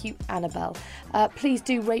thank you, Annabelle. Please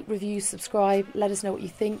do rate, review, subscribe, let us know what you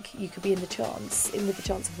think. You could be in with the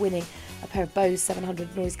chance of winning a pair of Bose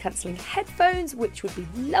 700 noise cancelling headphones, which would be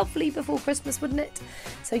lovely before Christmas, wouldn't it?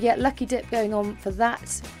 So yeah, lucky dip going on for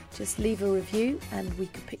that. Just leave a review and we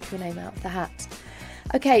could pick your name out of the hat.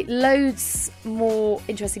 Okay, loads more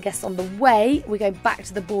interesting guests on the way. We're going back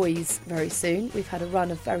to the boys very soon. We've had a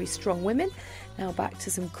run of very strong women. Now back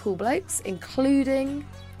to some cool blokes, including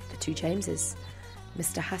the two Jameses,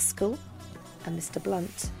 Mr. Haskell and Mr.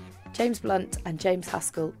 Blunt. James Blunt and James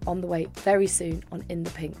Haskell on the way very soon on In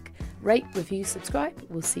the Pink. Rate, review, subscribe.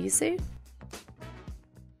 We'll see you soon.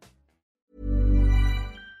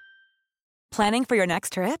 Planning for your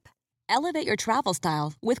next trip? Elevate your travel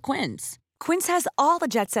style with Quince. Quince has all the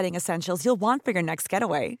jet-setting essentials you'll want for your next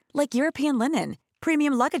getaway, like European linen,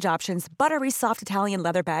 premium luggage options, buttery soft Italian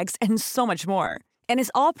leather bags, and so much more. And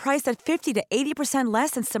is all priced at 50 to 80%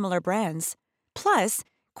 less than similar brands. Plus,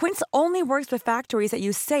 Quince only works with factories that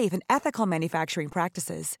use safe and ethical manufacturing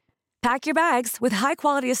practices. Pack your bags with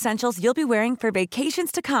high-quality essentials you'll be wearing for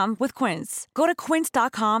vacations to come with Quince. Go to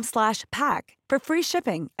quince.com/pack for free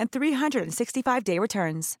shipping and 365-day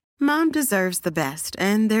returns. Mom deserves the best,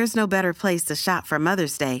 and there's no better place to shop for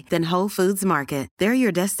Mother's Day than Whole Foods Market. They're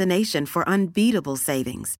your destination for unbeatable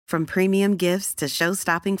savings, from premium gifts to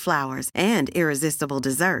show-stopping flowers and irresistible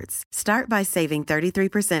desserts. Start by saving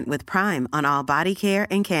 33% with Prime on all body care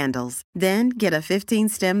and candles. Then get a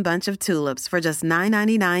 15-stem bunch of tulips for just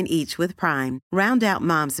 $9.99 each with Prime. Round out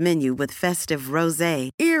Mom's menu with festive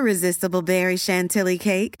rosé, irresistible berry chantilly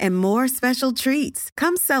cake, and more special treats.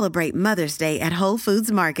 Come celebrate Mother's Day at Whole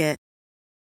Foods Market.